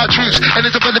excuse, I got truths. and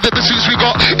there's a relevant pursuits we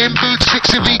got. In boots,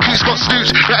 6 in VQ, spot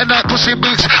snoots. Right night, pussy in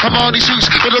boots, Armani suits.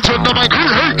 When I turn on my crew,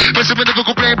 messing with the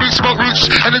vocal brain boots, smoke roots.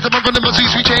 And there's a man running my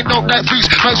suits, we chain no night fruits.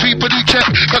 My sweet body check,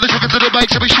 got the trigger to the bike,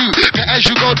 so we shoot. Get as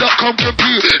you go.com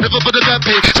compute. Never for the bad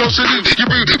pay, so salute. You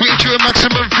brew, we hit you a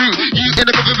maximum fruit. You in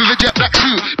the cover with a jet black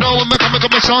suit. No one make a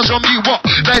massage on me, what?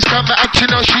 Nice time, my action,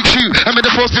 I'll shoot. I'm in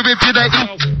the force with it, you like,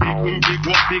 Big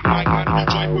what, big mic man.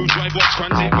 Drive who, drive what's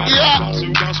transit man. Yeah.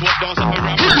 Dance what, dance up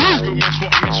around. Who match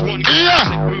what, match one. Yeah.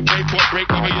 Who break what, break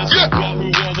warriors. Yeah. What, who,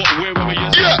 what, where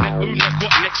warriors. Yeah. Who, neck,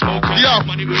 what, next smokers. Yeah.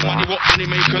 Money, who, money, what, money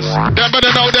makers. Them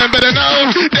better know, them better know.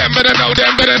 Them better know,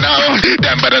 them better know.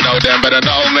 Them better know, them better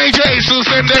know. Major Jesus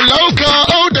and them local.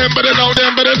 Oh, them better know,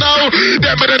 them better know.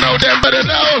 Them better know, them better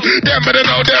know. Them better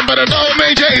know, them better know.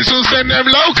 Major Jesus and them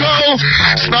local.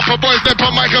 Snapper boys, they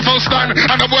put microphone stand.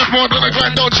 And I'm worth more than a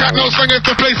grand. Don't chat, no slang if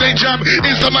the place ain't jam.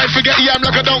 It's the mic, forget yam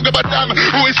like I don't give a damn.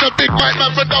 Who is the big mic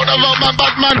man for don't have a man,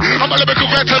 bad man? I'm a lyrical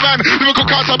veteran, lyrical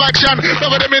cast of action.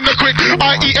 Cover them in the quick,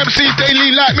 IEMC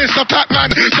daily like Mr.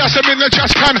 Pac-Man. Dash them in the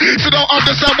trash can. So don't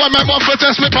understand why man want for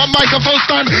test slip on microphone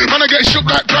stand. When I get shook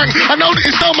like prank, I know that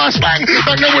it's still my spang.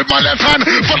 Banging with my left hand,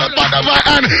 followed by the right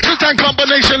hand. Two-time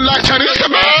combination like Chinese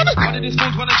command. One of these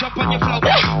fools wanna jump on your flow.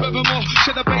 Furthermore,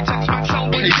 should have paid tax man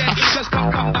sound when you dead. Just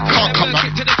come down. Can't come back.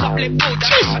 To the top, lip hold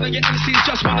down. And I get MCs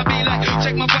just wanna be like,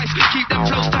 take my voice, keep them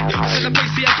flows tight. To the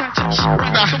place, see I can't touch.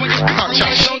 Right, so when you speak through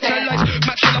it, don't tell lies.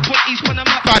 Match till I put each on a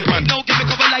map. Bad man. No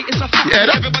gimmick of a light, it's a fact.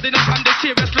 Yeah, everybody knows I'm the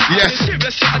serious. Yes.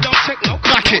 Serious shit, I don't take no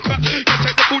crap. Back it. You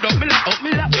take the food off me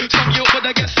lap, Some you but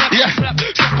I get slapped. Yeah.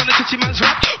 Step on the titty man's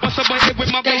rap. What's up, boy, hit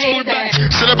with my bass full back.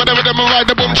 So the better with them and ride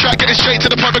the boom track. Getting straight to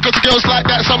the point because the girls like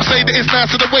that. Some say that it's nice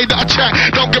to the way that I chat.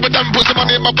 Don't give a damn, put some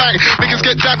money in my bank. Niggas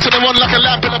get down to the one like a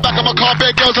lamp in the back of my car.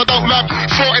 Bad girls I don't lamp.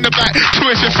 4 in the back, 2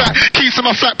 if you're fat. Keys to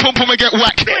my flat, pump and get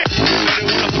whacked.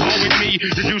 With me,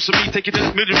 reducing me, take it to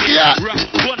the middle. Yeah.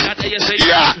 One that ASA.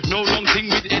 Yeah. No long thing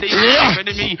with any Yeah.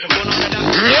 enemy. One on that.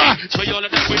 Yeah. So y'all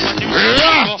of that with my new.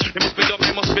 Yeah. It must be dumb,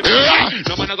 it must be Yeah.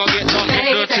 no man I gonna get dark and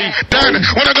dirty. Dan,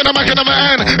 when I gonna make it on my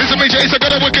hand? It's a major, it's a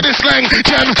good wicked slang.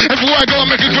 Jam, everywhere I go I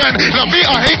make it grand. Love me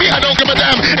or hate me, I don't give a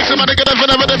damn. It's somebody gonna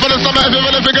for the summer. If you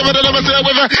really think of it, I'ma say it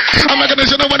with her. I'm not gonna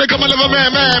show no when they come and live a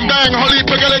man. Bang, holy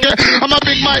forget again. I'm a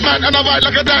big mic man and I write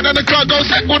like a dad. And the crowd goes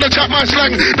sick when I chat my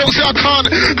slang. Don't say I can't,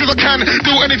 cause I can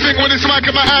do anything when it's mic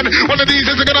in my hand. One of these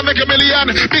is gonna make a million.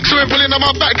 Big swim pulling on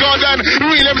my back garden.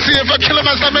 Real MC if I kill him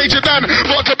as the major Dan.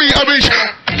 Want to be a bitch.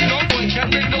 No boy can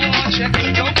bring no hard check.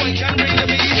 No boy can bring the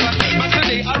beef. But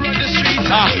today I run the streets.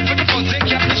 For the funds they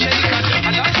can't be shaken.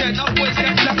 And I said no boys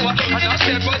get flatter. And I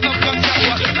said boys don't come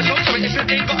flatter. I don't care if you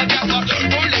ain't got a gapper.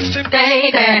 Rolex to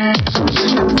baby.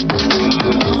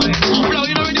 Bro,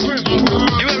 you not ready for him?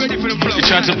 You ain't ready for the flow. You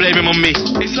tried to blame him on me.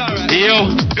 It's alright.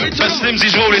 Yo, but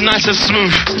Slimzee's rolling nice and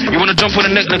smooth. You wanna jump on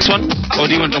the next one? Or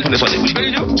do you wanna jump on this one? What do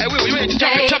you do? Hey, wait, you ready to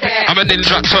jump it? I'm a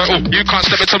ninja turtle, you can't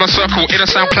step into my circle. In a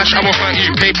sound clash, I will hurt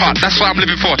you. Paper, that's what I'm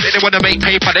living for. They wanna make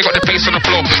paper, they got the face on the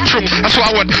floor. True, that's what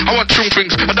I want. I want true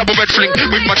things. A double bed fling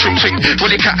with my true thing.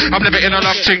 Willy cat, I'm never in a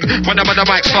love thing. When I'm on the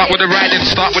mic, start with the riding,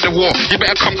 start with the war. You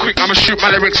better come quick, I'ma shoot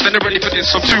my lyrics. Then they're ready for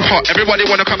this, I'm too hot. Everybody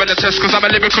wanna come in the test, cause I'm a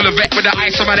lyrical vet with the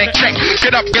ice on my neck. Check,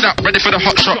 get up, ready for the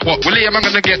hot shot. What? Willie, am I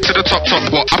gonna get to the top?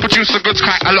 What? I produce the goods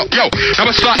quite a lot. Yo,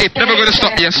 never started, never gonna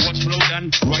stop, yes.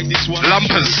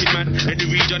 Lumpers. In the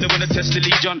region, they wanna test the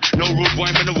legion. No road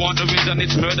wine when they want the reason.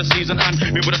 It's murder season and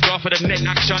we would have gone for the neck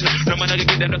action. No man, I can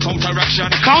get them the counteraction.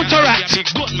 Counteract.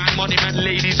 Good man, money man,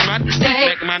 ladies man,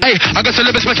 neck man. Hey, I got a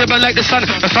little bit special like the sun.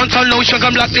 The sun tall low sugar,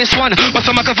 I'm like this one. But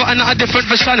some make a different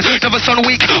version. Never sound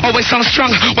weak, always sound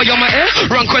strong. Why you my ear?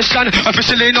 Wrong question.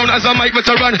 Officially known as a mic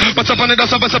veteran. What's up on the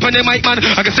dust, what's up on the mic man?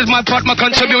 I guess it's my part, my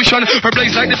contribution. Her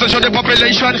blaze like this to show the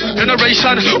population.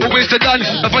 Generation, who is the done?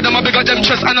 For them I bigger them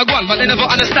chest and a gun, but they never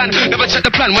understand. Never check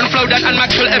the plan. One flow down and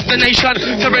maxwell F the nation.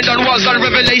 Tearing down walls on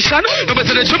revelation. Never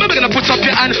to the truth, we're gonna put up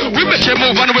your hand. We make you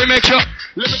move and we make you.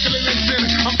 Lyrically listen,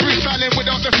 I'm freestyling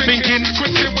without the thinking.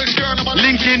 Quick with girl, I'm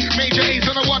linking. Major A's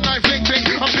on a one night fling thing.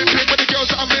 I'm pimping with the girls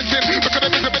that I'm missing. Because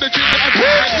I'm missing with the juice that I'm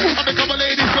drinking. Undercover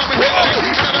ladies coming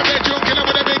missing. And I'm red joking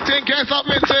with a big thing, can't stop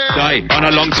missing. Guy, on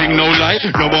a long thing, no lie.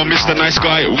 No more Mr. Nice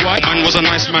Guy. White man was a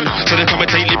nice man. So they come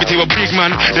and take liberty with big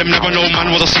man. Them never know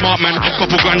man was a smart man.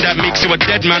 Couple grand that makes you a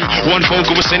dead man. One phone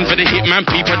call was sent for the hit man.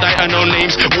 People die and no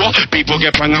names. What? People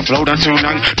get bang and flow down too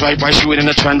long. Drive by shooting in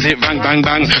the transit. Bang, bang,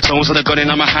 bang. Stones of the gun in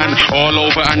my hand. All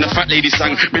over and the fat lady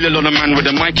sang. Million on a man with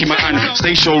a mic in my hand.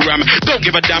 Stay show ram. Don't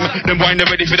give a damn. Them wine are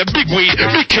ready for the big weed.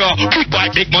 Big car. Big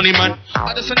bike. Big money man.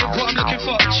 I just know what I'm looking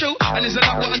for. True. And there's a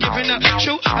lot what I'm giving up.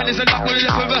 True. And there's a lot we're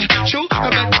left over. True. I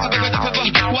bet I'm gonna cover.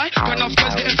 Why? Cause enough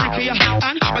guys getting freakier.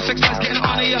 And my sex guys getting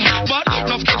on here. But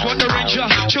enough guys want the rain.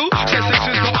 True, says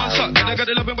sex is the answer. Then I got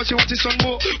the loving, but she wants it some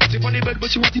more. Want it on the bed, but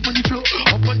she wants it on the floor.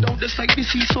 Up and down, just like the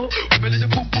seesaw. Women in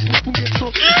the boom, boom, boom, boom, get so.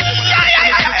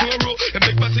 And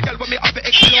big bossy girl, but me have to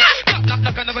explore.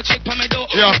 Knock, I never check for my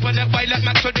door. Open that white like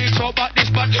Max, so they talk about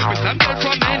this, but we stand there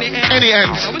from any ends. Any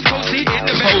ends. I was cozy in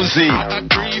the bed. Cozy.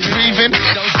 Breathing.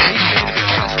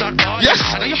 Yes.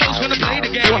 I know your hoes wanna play the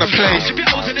game. They wanna play. If your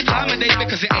hoes in the time of day,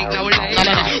 because it ain't no late.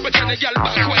 But then the girl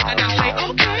back quick and I say,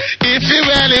 okay. If you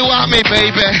really want me,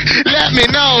 baby, let me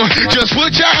know. Just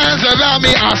put your hands around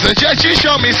me. I suggest you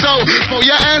show me so. Put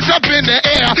your hands up in the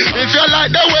air if you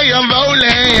like the way I'm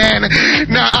rolling.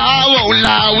 Now I won't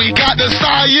lie, we got to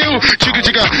style you. Chicka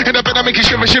chicka, end up in a make you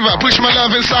shiver shiver. Push my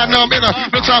love inside, now I'm in her.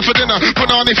 No time for dinner.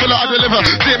 Put on the filler, I deliver.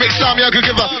 DMX time, me I could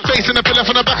give her. Face in the pillar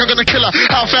from the back, I'm gonna kill her.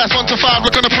 How fast? 1 to 5, we're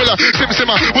gonna pull her.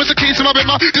 Simmer. What's the key to my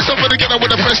bimmer? This over together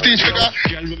with a prestige figure.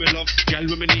 Girl, women love, girl,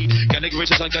 women need. Gotta give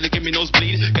riches, I gotta give me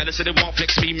nosebleed. Gotta say they won't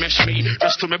flex me, mesh me.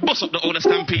 Just to me, bust up the owner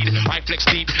stampede. I flex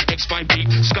deep, X5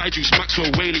 beat. Sky juice,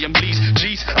 Maxwell, Whaley, and Bleeze.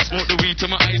 Jeez, I smoke the weed till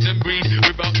my eyes and breathe.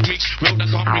 Without the mix, road that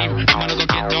can't breathe. I'm gonna go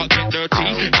get dark, get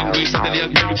dirty. And we suddenly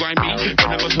are getting grimy. When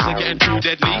the muscles are getting too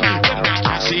deadly. Them guys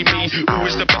can't see me. Who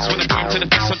is the best when I climb to the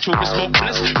best? Until it's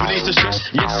hopeless. Release the stress,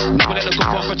 yes. Never let the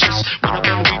cup off a chest. When I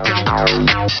burn weed,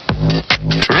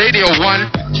 Radio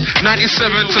 1,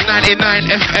 97 to 99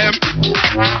 FM.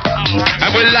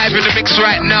 And we're live in the mix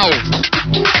right now.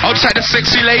 Outside the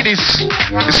sexy ladies,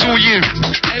 it's all you.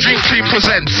 Dream Team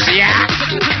presents. Yeah.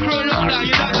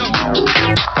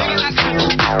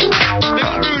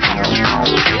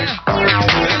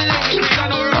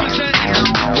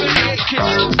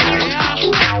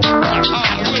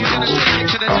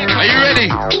 Are you ready?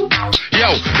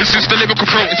 Yo, this is the lyrical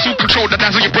pro. It's all control that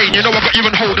dazzle your brain. You know I got you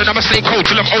on hold and I'ma stay cold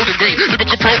till I'm old and green.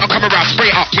 Lyrical pro, I come around, spray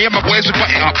up. Me and my boys, we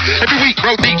butt it up. Every week,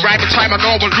 roll deep, ride the time. I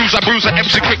know I won't lose, I bruise, I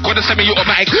MC quick with a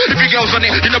semi-automatic. If your girl's on it,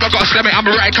 you know I gotta slam it. I'm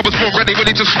a right, I was born ready,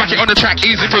 willing to smack it on the track.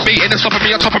 Easy for me, and it's top of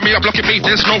me, on top of me, I'm blocking me.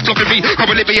 There's no flopping me.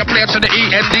 Probably be a player to the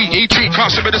E-N-D-E treat. Can't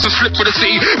see me, there's a slip with the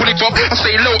city. When it fuck, I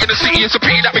stay low in the city. It's a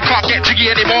pity that we can't get jiggy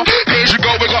anymore. Here you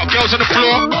go, we got girls on the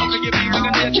floor.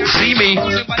 See me.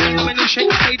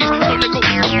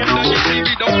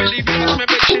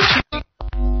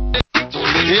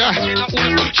 Yeah.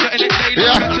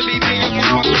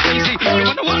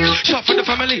 Shot for the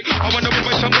family. I wanna be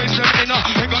with some boys, ain't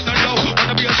got no low.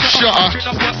 Wanna be a shot.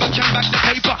 Back the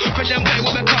paper. For them way,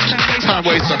 we'll be time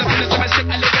waster.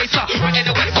 Domestic elevator. Right in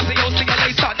the way, for the old thing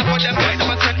later. The one them way, the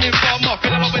man sent in for more.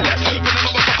 Fill them up with less. Fill them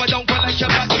up with papa, don't pull like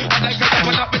your back. I like to up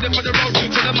and up with it for the road.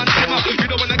 To the man simmer. You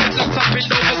don't wanna get locked up in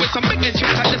over with some big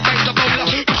chicks at the size of bowler.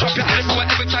 Push up your hand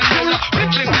every time roller.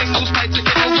 Bling, bling, bling, no style to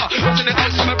get over. Watching it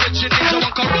out from a bridge, and ninja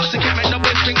one corrupt. To keep my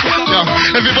boys drink water.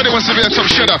 Everybody wants to be a top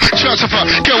shredder. Transfer,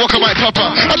 get walk on my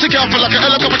papa. I take it out for like a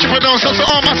helicopter, you pronounce that's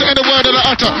all matter in the word of the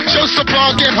utter. Show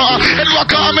support, get hotter. And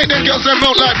rock out, I make them girls them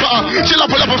melt like butter. Chill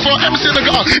up, pull up before MC in the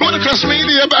gutter. You wanna cross me,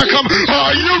 you better come. Oh,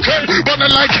 you can.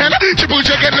 Wanna like Ken? Triple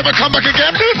J again, never come back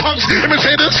again. Punks,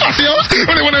 imitators, facios.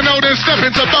 When they wanna know, then step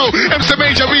into bow. MC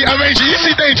Major, rearrange it. You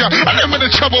see danger. I never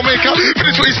the troublemaker.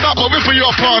 Finish what you start, but rip for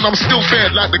your pawn. I'm still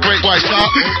fed like the great white star.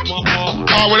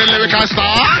 Oh, with a lyric I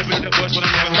start.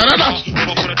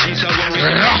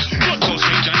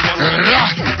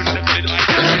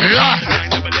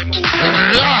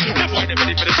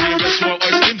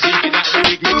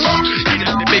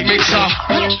 Big mixer,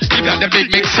 give that the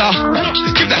big mixer,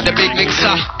 give that the big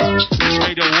mixer.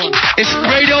 It's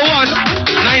Radio 1,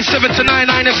 97 to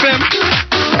 99 FM.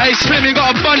 Hey Slim, you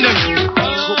got a bundle.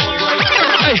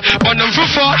 Hey, but them for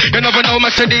far, you never know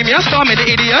my Sedemia star, me the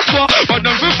idiot war. But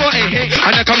them for far, hey,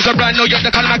 and there comes a brand new, yet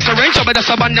the Calmax range, but that's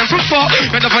a band them for far.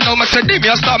 You never know my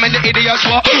Sedemia star, me the idiot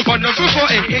war. But them for far,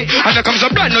 hey, and there comes a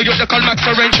brand new, yet the Calmax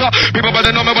range. People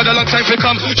better know me, but a long time to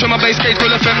come. Show my base gate,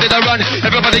 full of FM did I run.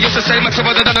 Everybody used to say, Max,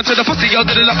 better than to the fussy, y'all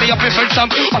did it lock me up in front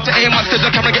some. After AMX, did the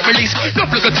camera get released? No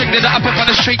look a thing, did I up on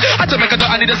the street? I had to make a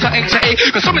dot, I needed something to eat,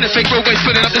 cause some of the fake roadways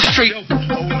filling up the street.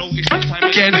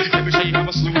 Again,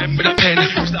 with a pen.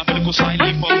 Stop a little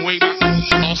slightly from way back.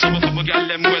 Also, if I get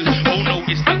them well. Oh no,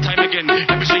 it's that time again.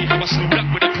 Let me show you how I slew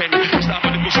up with a pen. Stop a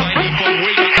little slightly from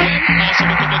way back. Also,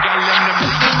 if I get them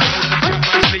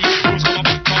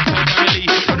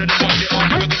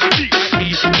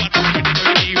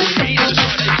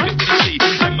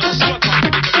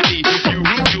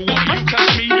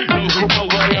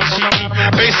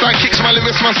Baseline kicks, my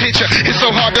lyrics must hit you. It's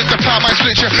so hard that the power might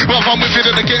split you. Well, I'm with it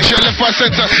and against you, left, right,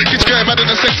 centre. Kids going mad in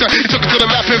the sector. He took it to the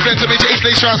rap inventor, Major H,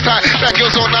 Lace, Trans, tight. That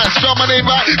girl's all nice. Spell my name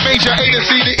right. Major A, the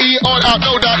C, the E, all out.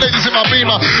 No doubt, ladies in my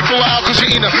beamer. Throw it out cause you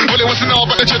eat her. Well, it wasn't all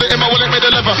about the cheddar in my wallet, made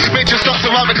a lever. Major stuck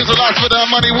around because of life for the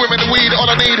money, women, the weed, all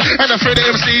I need. And I'm afraid of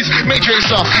MCs. Major A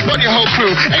stuff. Run your whole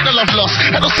crew. Ain't no love lost.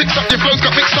 And no six up. Your flows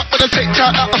got mixed up with a take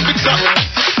time out of fix up.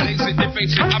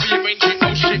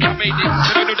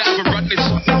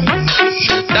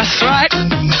 That's right.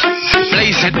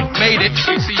 Blaze it, made it.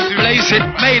 Blaze it,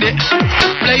 made it.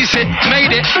 Blaze it,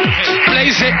 made it.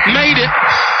 Blaze it, made it.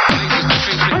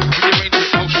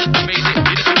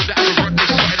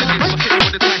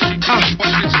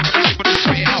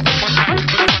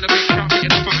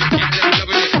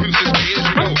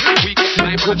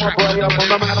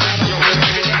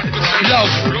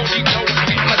 Love.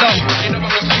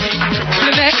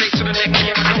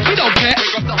 We don't care.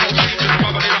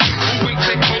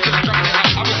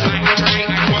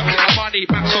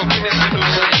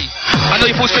 I know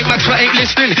you fools think Max ain't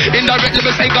listening. Indirect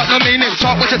lyrics ain't got no meaning.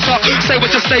 Talk what you talk, say what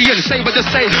you're saying, say what you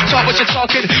say. Talk what you're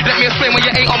talking. Let me explain when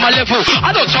you ain't on my level.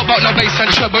 I don't talk about no bass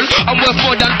and treble. I'm worth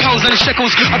more than pounds and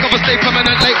shekels. I cover stay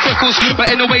permanent like freckles.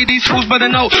 But in a way these fools better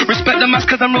know. Respect the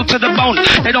mask cause I'm rude to the bone.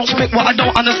 They don't speak what I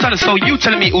don't understand. So you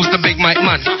tell me who's the big mic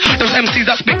man. Those MCs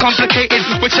that speak complicated.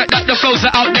 We check that the flows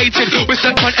are outdated. We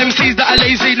step on MCs that are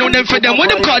lazy. No name for them.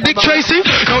 What them called Dick Tracy?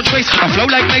 Don't trace. I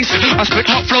flow like Mace. I spit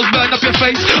hot flows, burn up your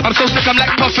face. I'm so sick I'm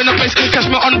like puff in the face. Catch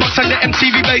me on box and the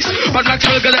MTV bass. But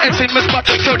Maxwell got an MC in my spot.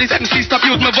 So these MCs stop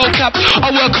use my vocab.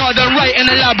 I work hard and write in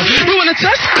the lab. You wanna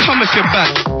test? Come if you're bad.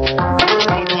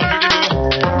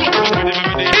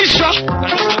 Isha.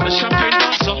 The champagne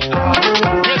dancer.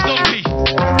 Where's Don P?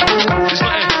 It's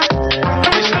not it.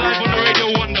 It's live on the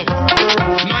Radio 1 though.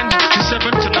 97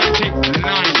 to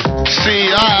 99. See,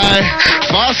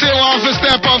 Bossy want to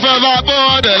step off of that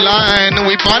borderline.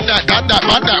 We fun that,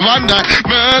 run that.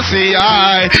 Mercy,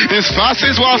 this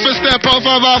fastest want to step off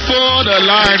of our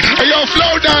borderline. Hey, yo,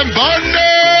 flow down, Bundy.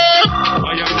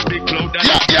 I am the big flow down.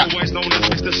 Yeah. Otherwise known as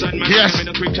Mr. Sandman. Yes. I'm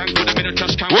in a quick tank with a bit of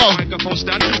touch cam. Whoa. Microphone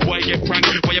stand. Why you get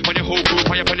pranked? Why you on your whole group?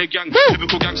 Why you on your gang?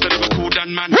 Typical gangster, never cool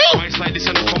down man. Why like this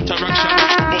and a counteraction?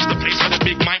 Bust the place for the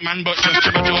big mic man, but just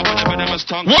to my jaw, never never's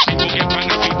tongue. People get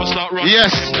banged and people start running.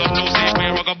 Yes. God knows they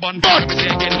wear rugger bun.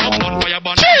 Say again, hop on fire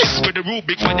bun. With the rule,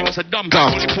 big man, you must have dumb.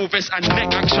 Only full vest and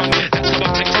neck action. That's how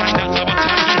I flex time, that's how I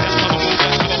time. That's how I move,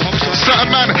 that's how I function. Certain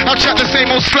man, I've chat the same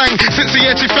old slang since the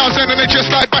year 2000, and they just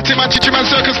like Batty Man, Chichi Man,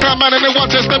 Circus Clown Man, and they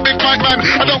want us the big mic man.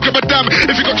 I don't give a damn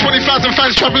if you got 20,000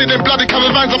 fans travelling in bloody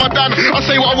covered vans on my dan. I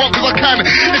say what I want cause I can.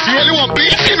 If you really want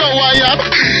beef, you know who I am.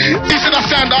 He said I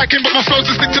sound Iking, but my flow's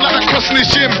just stick to like that crossing his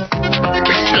gym.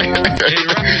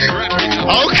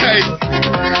 Okay.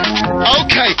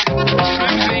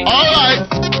 Alright.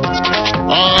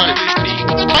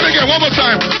 And again, one more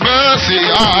time. Mercy,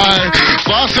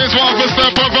 fastest one for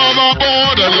step up on my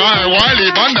borderline. Wiley,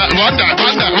 run that.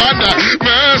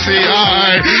 Mercy,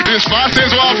 this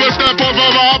fastest one for step up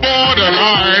on my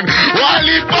borderline.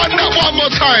 Wiley, run that one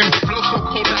more time.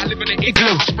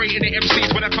 Igloo. Spray in the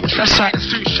MCs when I come to that's right. It's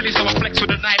too shilly, so I flex with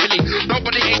a nightly.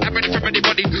 Nobody ain't ready for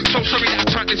anybody. So sorry that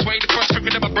I turned this way. The first thing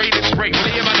in my brain is spray.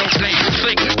 Whatever I don't play,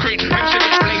 sling, create, MC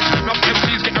get blaze. Enough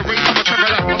MCs get a ring. I'm a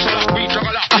travel up, muscle up, we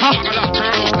juggle up, juggle up,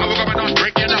 turn up. How we going on?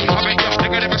 Break it up. I make you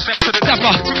nigga never step to the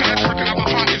dapper. Look at that trick, my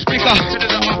heart is bigger. Consider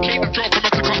that my king, I draw from a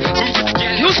ticker. Move to the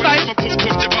gear. You style.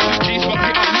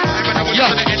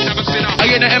 I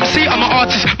ain't an MC, I'm an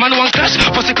artist. Man, one clash,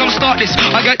 pussy come start this.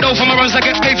 I get dough for my runs, I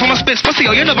get paid for my spits. Pussy,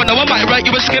 oh, you never know, I might write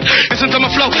you a skip. Listen to my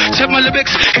flow, check my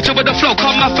lyrics, hit you with the flow.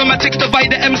 Call mathematics,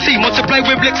 divide the MC. Multiply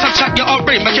with licks, subtract your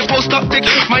outbrain. Make your post up thick,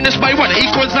 minus by 1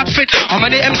 equals that fit. How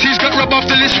many MCs get rubbed off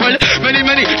the list? Well, many.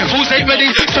 The fools ain't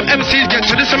ready. Some MCs get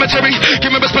to the cemetery.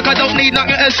 Give me respect, I don't need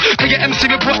nothing else. Can your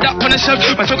MC be brought that on the shelf?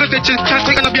 My talk is bitches, can't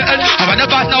take it up your head. I'm on the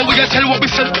back now, we can tell what we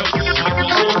said.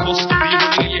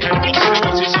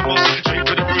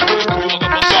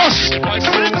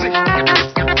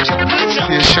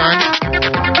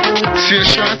 See a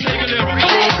shine?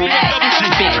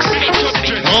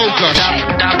 Oh gosh.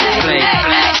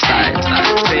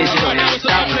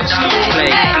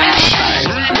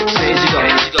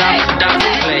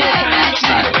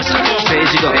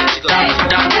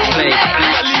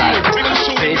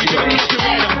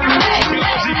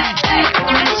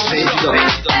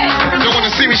 Don't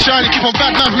wanna see me shine, you keep on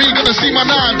bad mouth, me gonna see my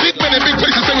nine. Big men in big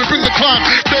places, they will bring the climb.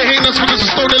 They hating us because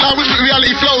of stolen language, but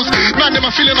reality flows. Man, them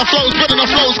are feeling our flows, better than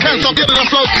flows. Can't stop getting our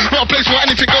flows. Not a place where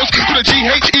anything goes. To the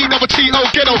GHETO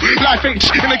ghetto. Life ain't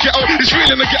in the ghetto, it's real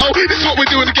in the ghetto. This is what we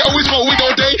do in the ghetto, it's what we do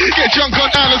all day. Get drunk on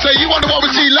island, say, you wonder why we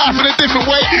see life in a different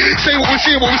way. Say what we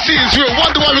see and what we see is real.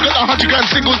 Wonder why we got the 100 grand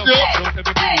singles still.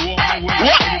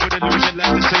 What?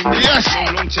 Yes.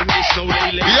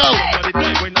 Yo.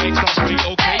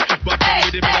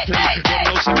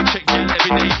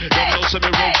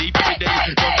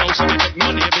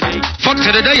 Fuck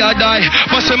to the day I die.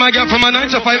 Bustin' my girl from a 9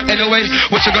 to 5 anyway.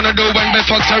 What you gonna do when the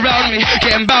fucks around me?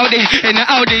 Getting bowdy in the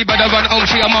Audi. Better run home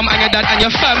to your mom and your dad and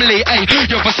your family. Ay,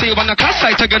 you ever see on the class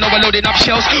site again overloading up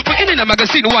shells? Putting in a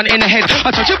magazine, one in the head.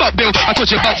 I told you about Bill, I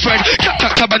told you about Fred.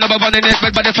 Tab another one in his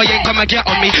bed, but if I ain't come and get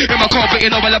on me, in my car, but you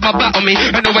know, my bat on me.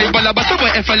 Anyway, but I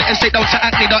somewhere if I let it sit down to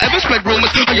acne, don't ever spread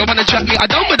rumors. Oh, you wanna trap me? I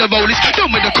don't with the rollies,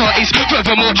 don't with the carties.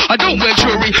 Furthermore, I don't wear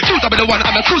jewelry. Choose up in the one,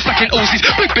 I'm a crew stacking Uzis.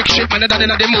 Big shit, man, I done in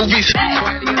the movies.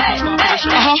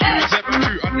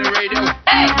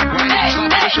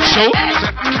 So?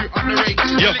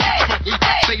 Yo.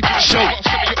 Show.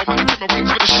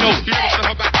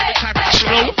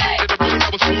 Slow.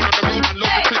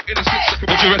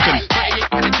 What do you reckon?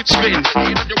 Spitting.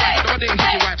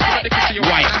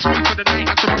 White.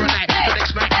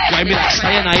 Why me like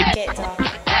cyanide?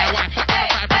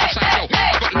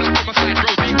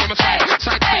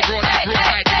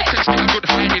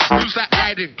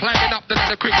 Climbing up the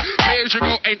ladder quick. Pay as you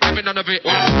go, ain't having none of it.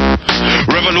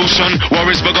 Revolution, war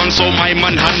is begun, so my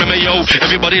man hand me yo.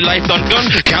 Everybody life done done.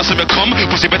 Can't see me come,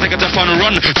 pussy better get the fun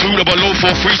run. 200 4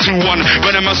 3 2 1.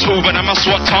 When I'm a smooth and I'm a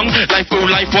swat tongue. Life oh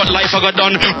life, what life I got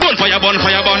done. Bonfire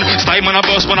bun. Style man a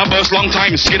burst long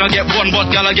time. Skin I get one, but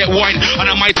gal I get wine. And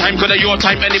at my time, could your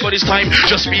time, anybody's time.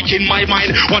 Just speak in my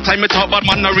mind. One time me talk, but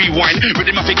man I rewind. With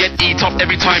him I forget eat up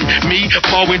every time. Me,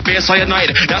 power with bare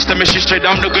cyanide. That's the message straight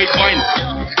down the grapevine.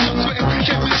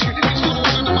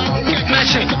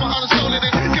 Magic.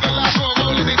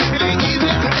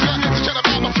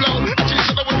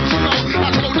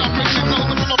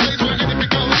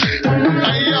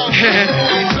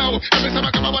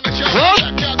 What?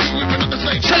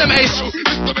 Tell him Ace.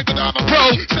 Bro.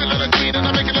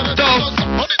 Dope.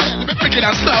 Break it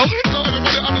down slow.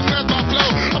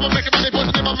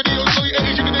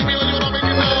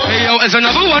 As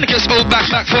another one gets moved back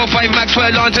 4 5 max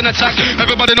where launch and attack.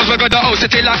 Everybody knows we got the whole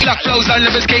city like flows and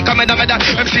lyrics keep coming down with that.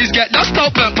 MCs get dust out,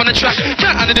 burnt on the track.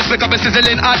 Can't handle this, pick up a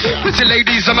sizzling ad. Pretty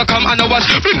ladies, I'ma come and I watch.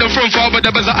 Bring them from far, but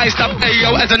there was a ice stop.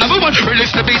 Ayo, as another one,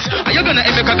 release the beats. Are you gonna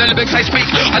aim because the lyrics I speak?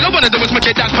 All I wanna do is make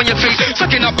it dance on your feet.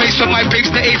 Sucking up bass from my pigs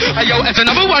to eat. Ayo, as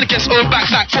another one gets moved back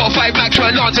 4 5 max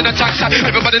where launch and attack.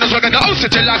 Everybody knows we got the whole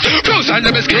city like flows and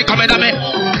lyrics keep coming down with.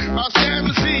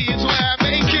 MCs where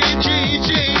making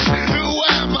GGs.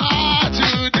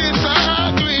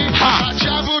 I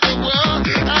travel the world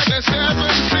and the 7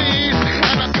 seas,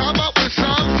 and I come up with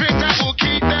something that will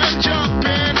keep them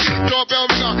jumping. Doorbell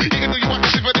ringer, you can do you want to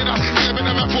see for dinner. You never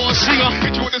never for a singer.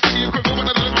 Hit you with the city equivalent,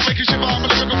 but I don't make you shiver. I'm a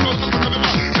lyrical flow, so come in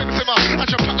my simmer. I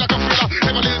jump like a thriller.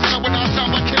 Never listen up when I sound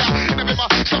like killer. Never my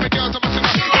some girls I'm a singer.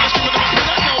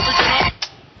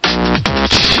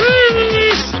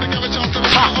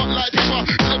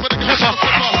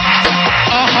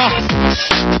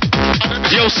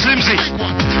 Yo, Slimzee,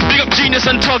 big up Genius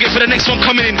and Target for the next one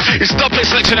coming in. It's double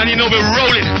selection and you know we're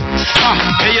rolling.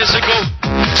 Hey, years ago,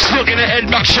 slug in the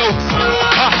head back show.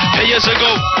 Hey, years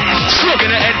ago, slug in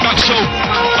the head back show.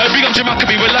 Big up Jamaica,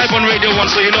 we're live on Radio 1,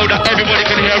 so you know that everybody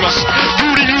can hear us.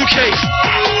 Through the UK.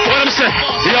 What I'm saying?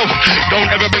 Yo, don't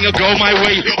ever bring a girl my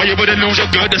way, or you better lose your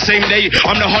girl the same day.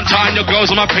 I'm the hunter and your girls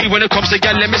on my pay when it comes to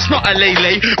gallem. It's not a lay.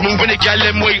 Moving the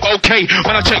gallem way, okay.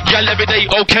 When I check gal every day,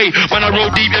 okay. When I roll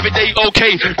deep every day,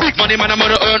 okay. Big money man, I'm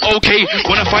gonna earn, okay.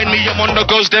 When I find me, I'm on the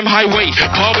girls them highway.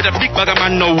 Par with a big bag of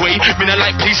man, no way. Me not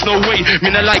like peace, no way. Me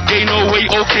not like gay, no way,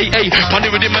 okay. Hey, funny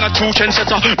with him and a true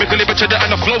trendsetter. Make a live each other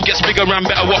and the flow gets bigger and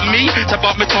better. What me? Tap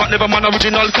out me talk, never man,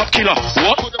 original cop killer.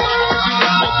 What?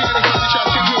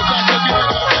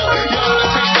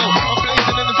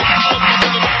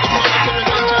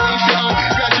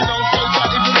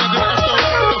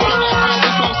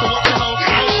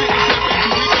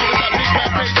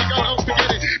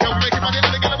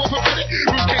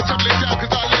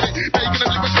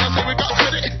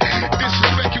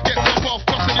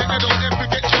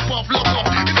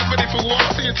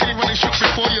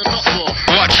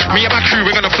 Watch me and my crew,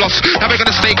 we're gonna floss. Now we're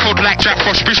gonna stay cold like Jack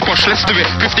Frost, Bish Bosh, let's do it.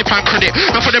 £50 credit.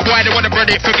 Not for the boy, they wanna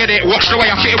bread it, forget it. Watch the way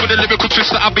I hit it with the lyrical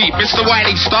twist that I beat. Mr.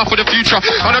 Wiley, star for the future.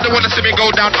 I know they wanna see me go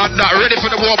down under. Ready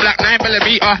for the war, black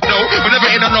 9mm. No, we're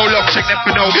never in a no long chick,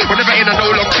 never know. We're never in a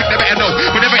no long chick, never know.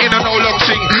 We're never in a no long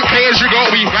thing. Play as you go,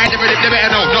 we ride the rhythm,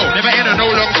 never know. No, never in a no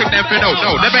long chick, never know.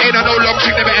 No, never in a no long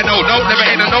chick, never know. No, never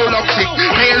in a no long thing.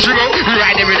 Play as you go, we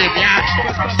ride the rhythm, yeah.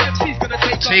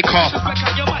 Take off.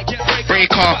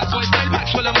 Break off.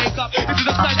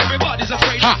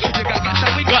 Ha.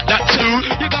 Got that too.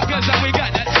 You got girls and we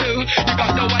got that too. You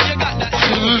got the one, you got that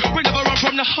too. We never run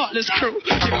from the heartless crew.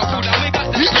 You got food and we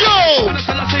got that too. Yo!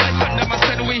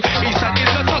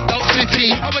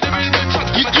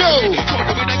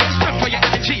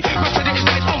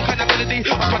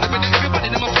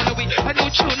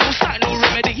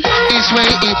 It's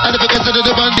waiting, and if I consider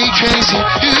the Bundy Tracy,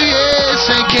 yes,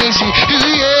 and Casey,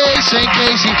 yes, and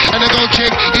Casey, and I go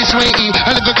check, it's waiting,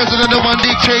 and if I consider the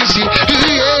Bundy Tracy,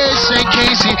 yes, and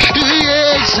Casey,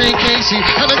 yes, and Casey,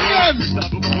 and again,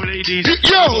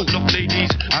 yo! Ladies,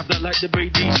 I've not like the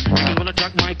Brady's. Niggas wanna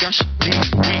drag my cash,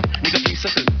 nigga keep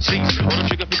second, seize. On the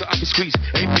trigger, pick up and squeeze.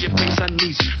 Aim for your face and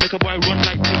knees. Make a boy run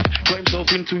like deep. Got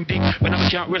himself in too deep. Whenever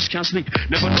can't rest, can't sleep.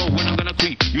 Never know when I'm gonna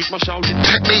creep. Use my shouting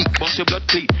technique. Bust your blood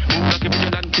clean. Move like a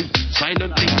vigilante.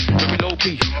 Silently, very low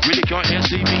key. Really can't hear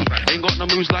see me. Ain't got no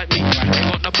moves like me.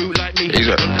 Ain't got no boot like me.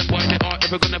 None of them boys they aren't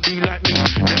ever gonna be like me.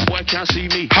 Them boy can't see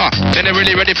me. Ha, then they're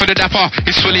really ready for the dapper.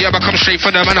 It's fully ever come straight for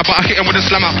the man, but I hit him with a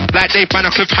slammer. Like they find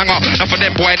a cliffhanger. Not for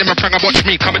them boy, them a pranger. Watch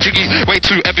me come and jiggy. Way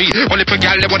too heavy. Only for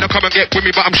gal they wanna come and get with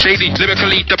me, but I'm shady.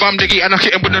 Lyrically, the bum diggy, and I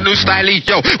hit him with a new style.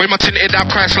 Yo, with my tinted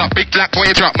out Chrysler, big black boy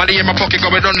drop. Money in my pocket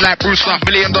going on like Bruce Lee. $1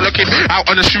 million kid out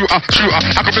on the shooter.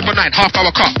 I can flip a 9,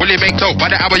 half-hour car. Will it make dough by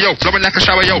the hour, yo? Blowing like a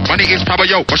shower, yo. Money is power,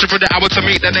 yo. Watching for the hour to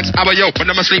meet the next hour, yo. When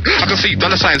I'm asleep, I can see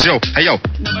dollar signs, yo. Hey, yo.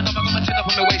 Never know I'm gonna chin up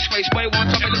on the waist. Boy, one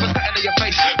time I live a cut in your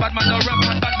face. Bad man don't rap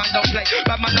and bad man don't play.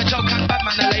 Bad man don't joke and bad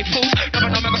man don't lay fools. Never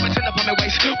know I'm gonna chin up on my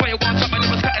waist. Boy, one time I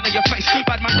live a cut in your face.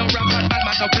 Bad man don't rap and bad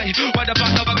man don't play. Why the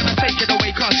bad never gonna take it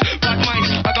away? Cause bad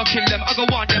mind, I go kill them, I go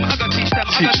warn them, I go teach them,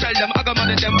 I go tell them, I go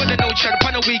mother them with a no chill.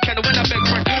 On the weekend when I beg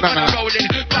friend, when I'm rolling.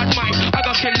 Bad mind, I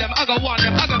go kill them, I go warn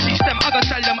them, I go teach them, I go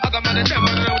tell them, I go mother them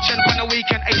with a no chill. On the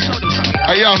weekend, hey, show them something.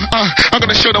 Hey yo, I'm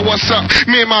gonna show them what's up.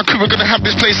 Me and my crew are gonna have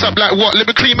this place up like what?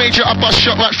 Lyrically major, I bust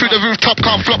shot right through the rooftop.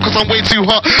 Can't flop cause I'm way too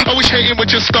hot. I wish hating would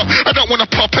just stop. I don't wanna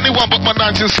pop anyone but my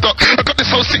 9's in stock. I got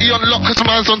this whole city on lock cause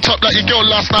mine's on top. Like your girl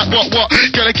last night, what?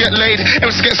 Gotta get laid,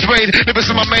 else get sprayed. Livers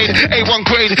in my maid, A1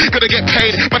 grade. Gotta get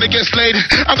paid, when it gets laid.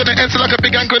 I'm gonna enter like a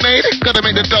big hand grenade. Gotta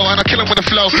make the dough and I kill him with a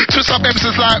flow. Twist up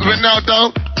MCs like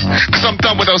Ronaldo. Cause I'm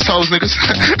done with those hoes, niggas.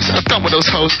 I'm done with those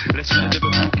hoes. Let's see the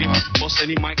Liverpool game. Boss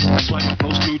any mic, that's why my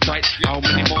close too tight. How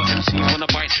many more MCs wanna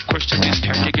bite? Question is,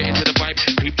 can you get into the vibe?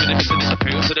 Peep to the miss and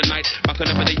disappear into the night. Back on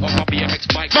the day off my BMX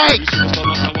bike. Mike!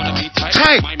 I wanna be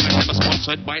tight. My man never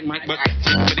sponsored by Mike, but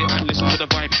take a minute and listen to the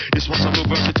vibe. This one's a little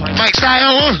versatile. Mike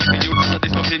style!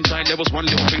 This was inside, there was one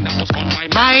little thing that was on my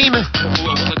mind. Before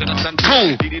I wasn't gonna stand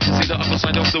cool. Needed to see the other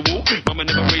side of the wall. Mama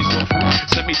never raised no fool.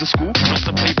 Sent me to school, not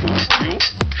to play pool.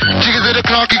 Chickens with the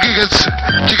clocky giggers.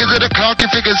 Chickens with the clocky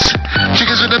figures.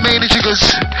 Chickens with the main jiggers.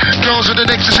 Girls with the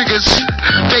extra figures.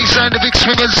 Baseline the big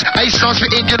swingers. Ice starts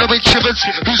with Indian with shivers.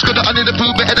 Who's got the under the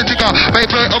poo better the ticker? Right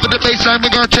over the baseline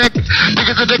we gonna check.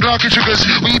 Niggas with the clocky triggers.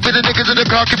 We be the niggas with the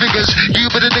clocky figures. You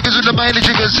be the niggas with the minor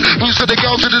jiggers. Who's got the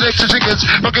girls with the extra fingers?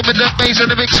 Rockin' with the bass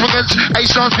and the big swingers. Ice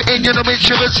starts with Indian with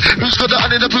shivers. Who's got the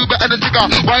under the poo better the ticker?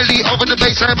 Wiley over the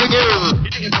baseline we go.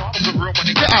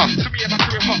 Get up.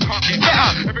 Get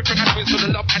up. Everything I do is for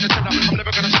the love and the tenor. I'm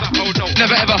never gonna stop, oh no.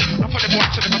 Never ever. I'm funny boy,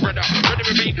 to my brother. Ready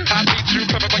with me, I be too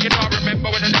clever, but you know I remember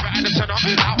when I never had a tenor.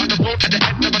 Out on the road at the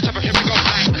end, never ever. Here we go,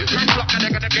 bang. Three block and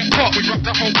they're gonna get caught. We rock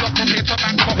the whole block from here to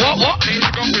Bangkok. What? There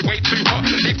you go, we're way too hot.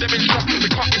 Leave them in shock. The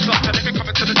clock is locked, and if you're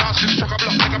coming to the dance, just struck a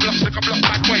block, stick a block,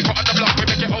 back way. Hot on the block, we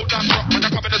make it old dance rock. When I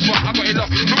come in the spot, I got it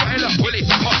locked. Who got it locked? Willie,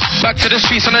 hot. Back to the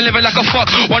streets and I live it like a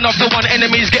fuck. One after one,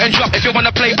 enemies getting dropped. If you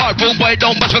wanna play art, bull boy,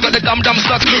 don't bust. We got the dumb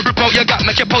slugs. Rip out your gut,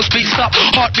 make your pulse beat stop.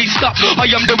 Heartbeat stop. I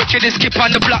am the wickedest kip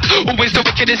on the block. Always the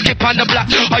wickedest kip on the block.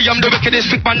 I am the wickedest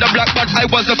kip on the block. But I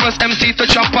was the first MC to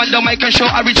jump on the mic and show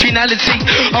originality.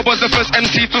 I was the first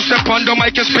MC to step on the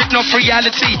mic and spit no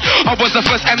reality. I was the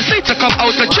first MC to come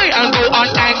out of jail and go on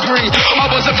angry. I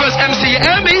was the first MC, you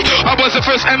hear me? I was the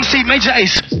first MC, Major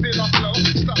Ace. Still on flow,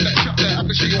 stop that shot there, I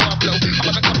can show you how I blow. I'm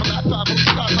on the top of that 5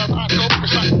 stars, I go for a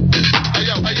shot.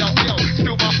 Ayo,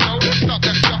 still my flow, stop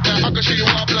that shot there, I can show you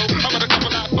how I blow. I'm on the top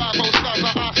of that 5 stars,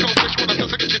 I go which one of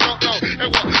those get you don't know. Hey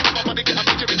what, I'm on money, get a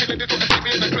major, beginning this one, see me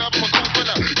in the club, I'm a cool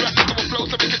fella. Rap nigga with flow,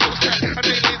 so make it so sad. I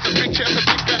think it's a big chest, a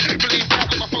big back, believe that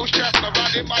with my first trap, and I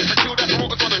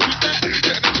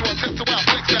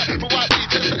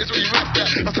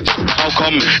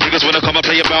wanna come and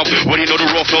play about. When you know the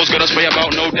raw flow's gonna spray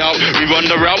about, no doubt. We run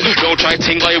the route, don't try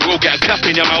ting or you will get a clap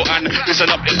in your mouth. And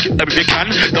listen up if you can,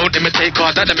 don't imitate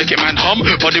cause that make it man hum.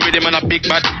 Body with him and a big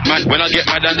bad man. When I get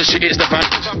mad and the shit is the fan.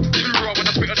 Too raw when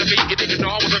I spit on the beat, you didn't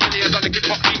know I was a million dollar hip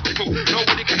hop beat.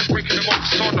 Nobody can break them up,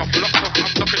 sawed off, locked off,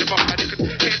 I'm knocking them up. And you can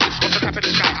hear this, what's the cap in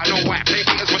the sky, I know why. Play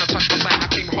haters when I touch my side, I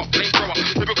came hot, flame thrower.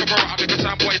 Lyrical bro, I make a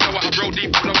sound boy, know what I roll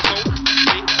deep, I know so.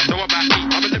 Know about me,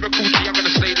 I'm a lyrical G, I'm gonna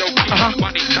stay low key.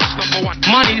 Money, that's number one.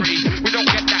 Money. We don't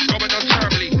get that going on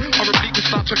terribly. Horribly, we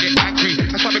start to get angry.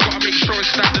 That's why we gotta make sure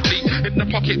it's standardly in the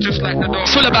pocket, just like the dog.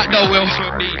 It's all about though, Will.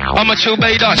 I'm a true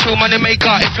baiter, true money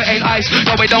maker. If it ain't ice,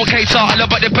 no we don't cater. I love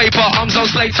about the paper, I'm so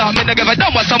slater. Me never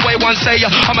done what some way one say.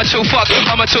 I'm a true fuck,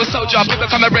 I'm a true soldier. People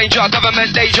from a ranger,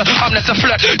 government danger. I'm not a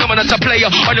flirt, no one not a player.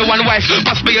 Only one wife,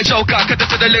 must be a joker. Get it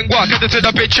to the lingua, get it to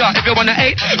the picture. If you wanna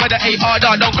hate, better hate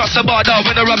harder. Don't cross the border.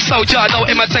 When I rub soldier, don't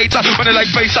imitate her. When I like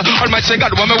facer, on my trigger.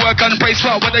 When I work and praise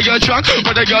for. Whether you're drunk,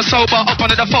 whether you're sober. Up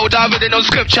under the folder, within no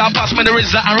scripture. Pass me the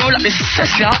RZA and roll up this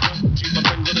session.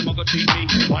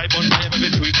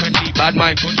 Bad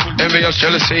mind, envious,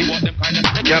 jealousy.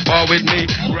 Can't bar with me.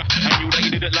 I knew that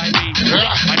you didn't like me.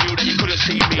 I knew that you couldn't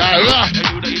see me. I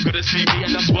knew that you couldn't see me,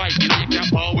 and that's why you know you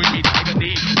can't bar with me. Tiger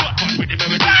D, what fun with the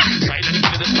melody? Silent in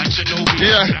the smash, you know me.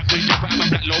 Black with your I'm a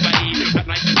black low body. Black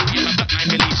night to do, I'm a black 9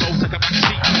 milli. So take a back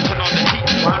seat, turn on the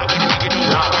heat.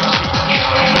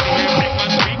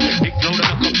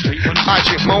 I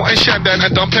drink Mo and Shandon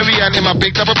and Dom Perignon in my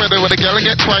big double brother with a girl and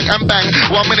get twang and bang.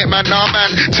 1 minute man, nah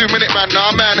man. 2 minute man,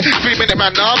 nah man. 3 minute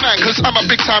man, nah man. Cause I'm a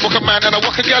big time walker man and I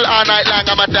walk a girl all night long.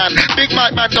 I'm a Dan. Big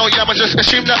mic man, don't yam, I just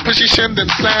assume that position then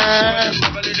slam.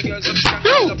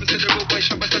 Woo!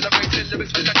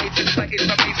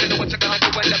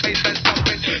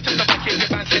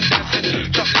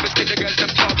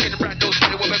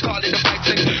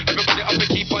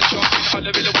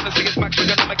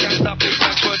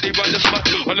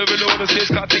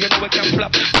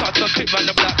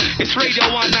 It's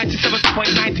Radio 1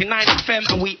 97.99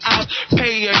 FM and we out.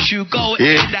 Pay as you go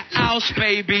in the house,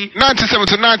 baby. 97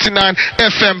 to 99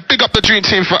 FM. Big up the Dream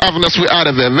Team for having us. We're out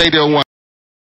of there. Radio 1.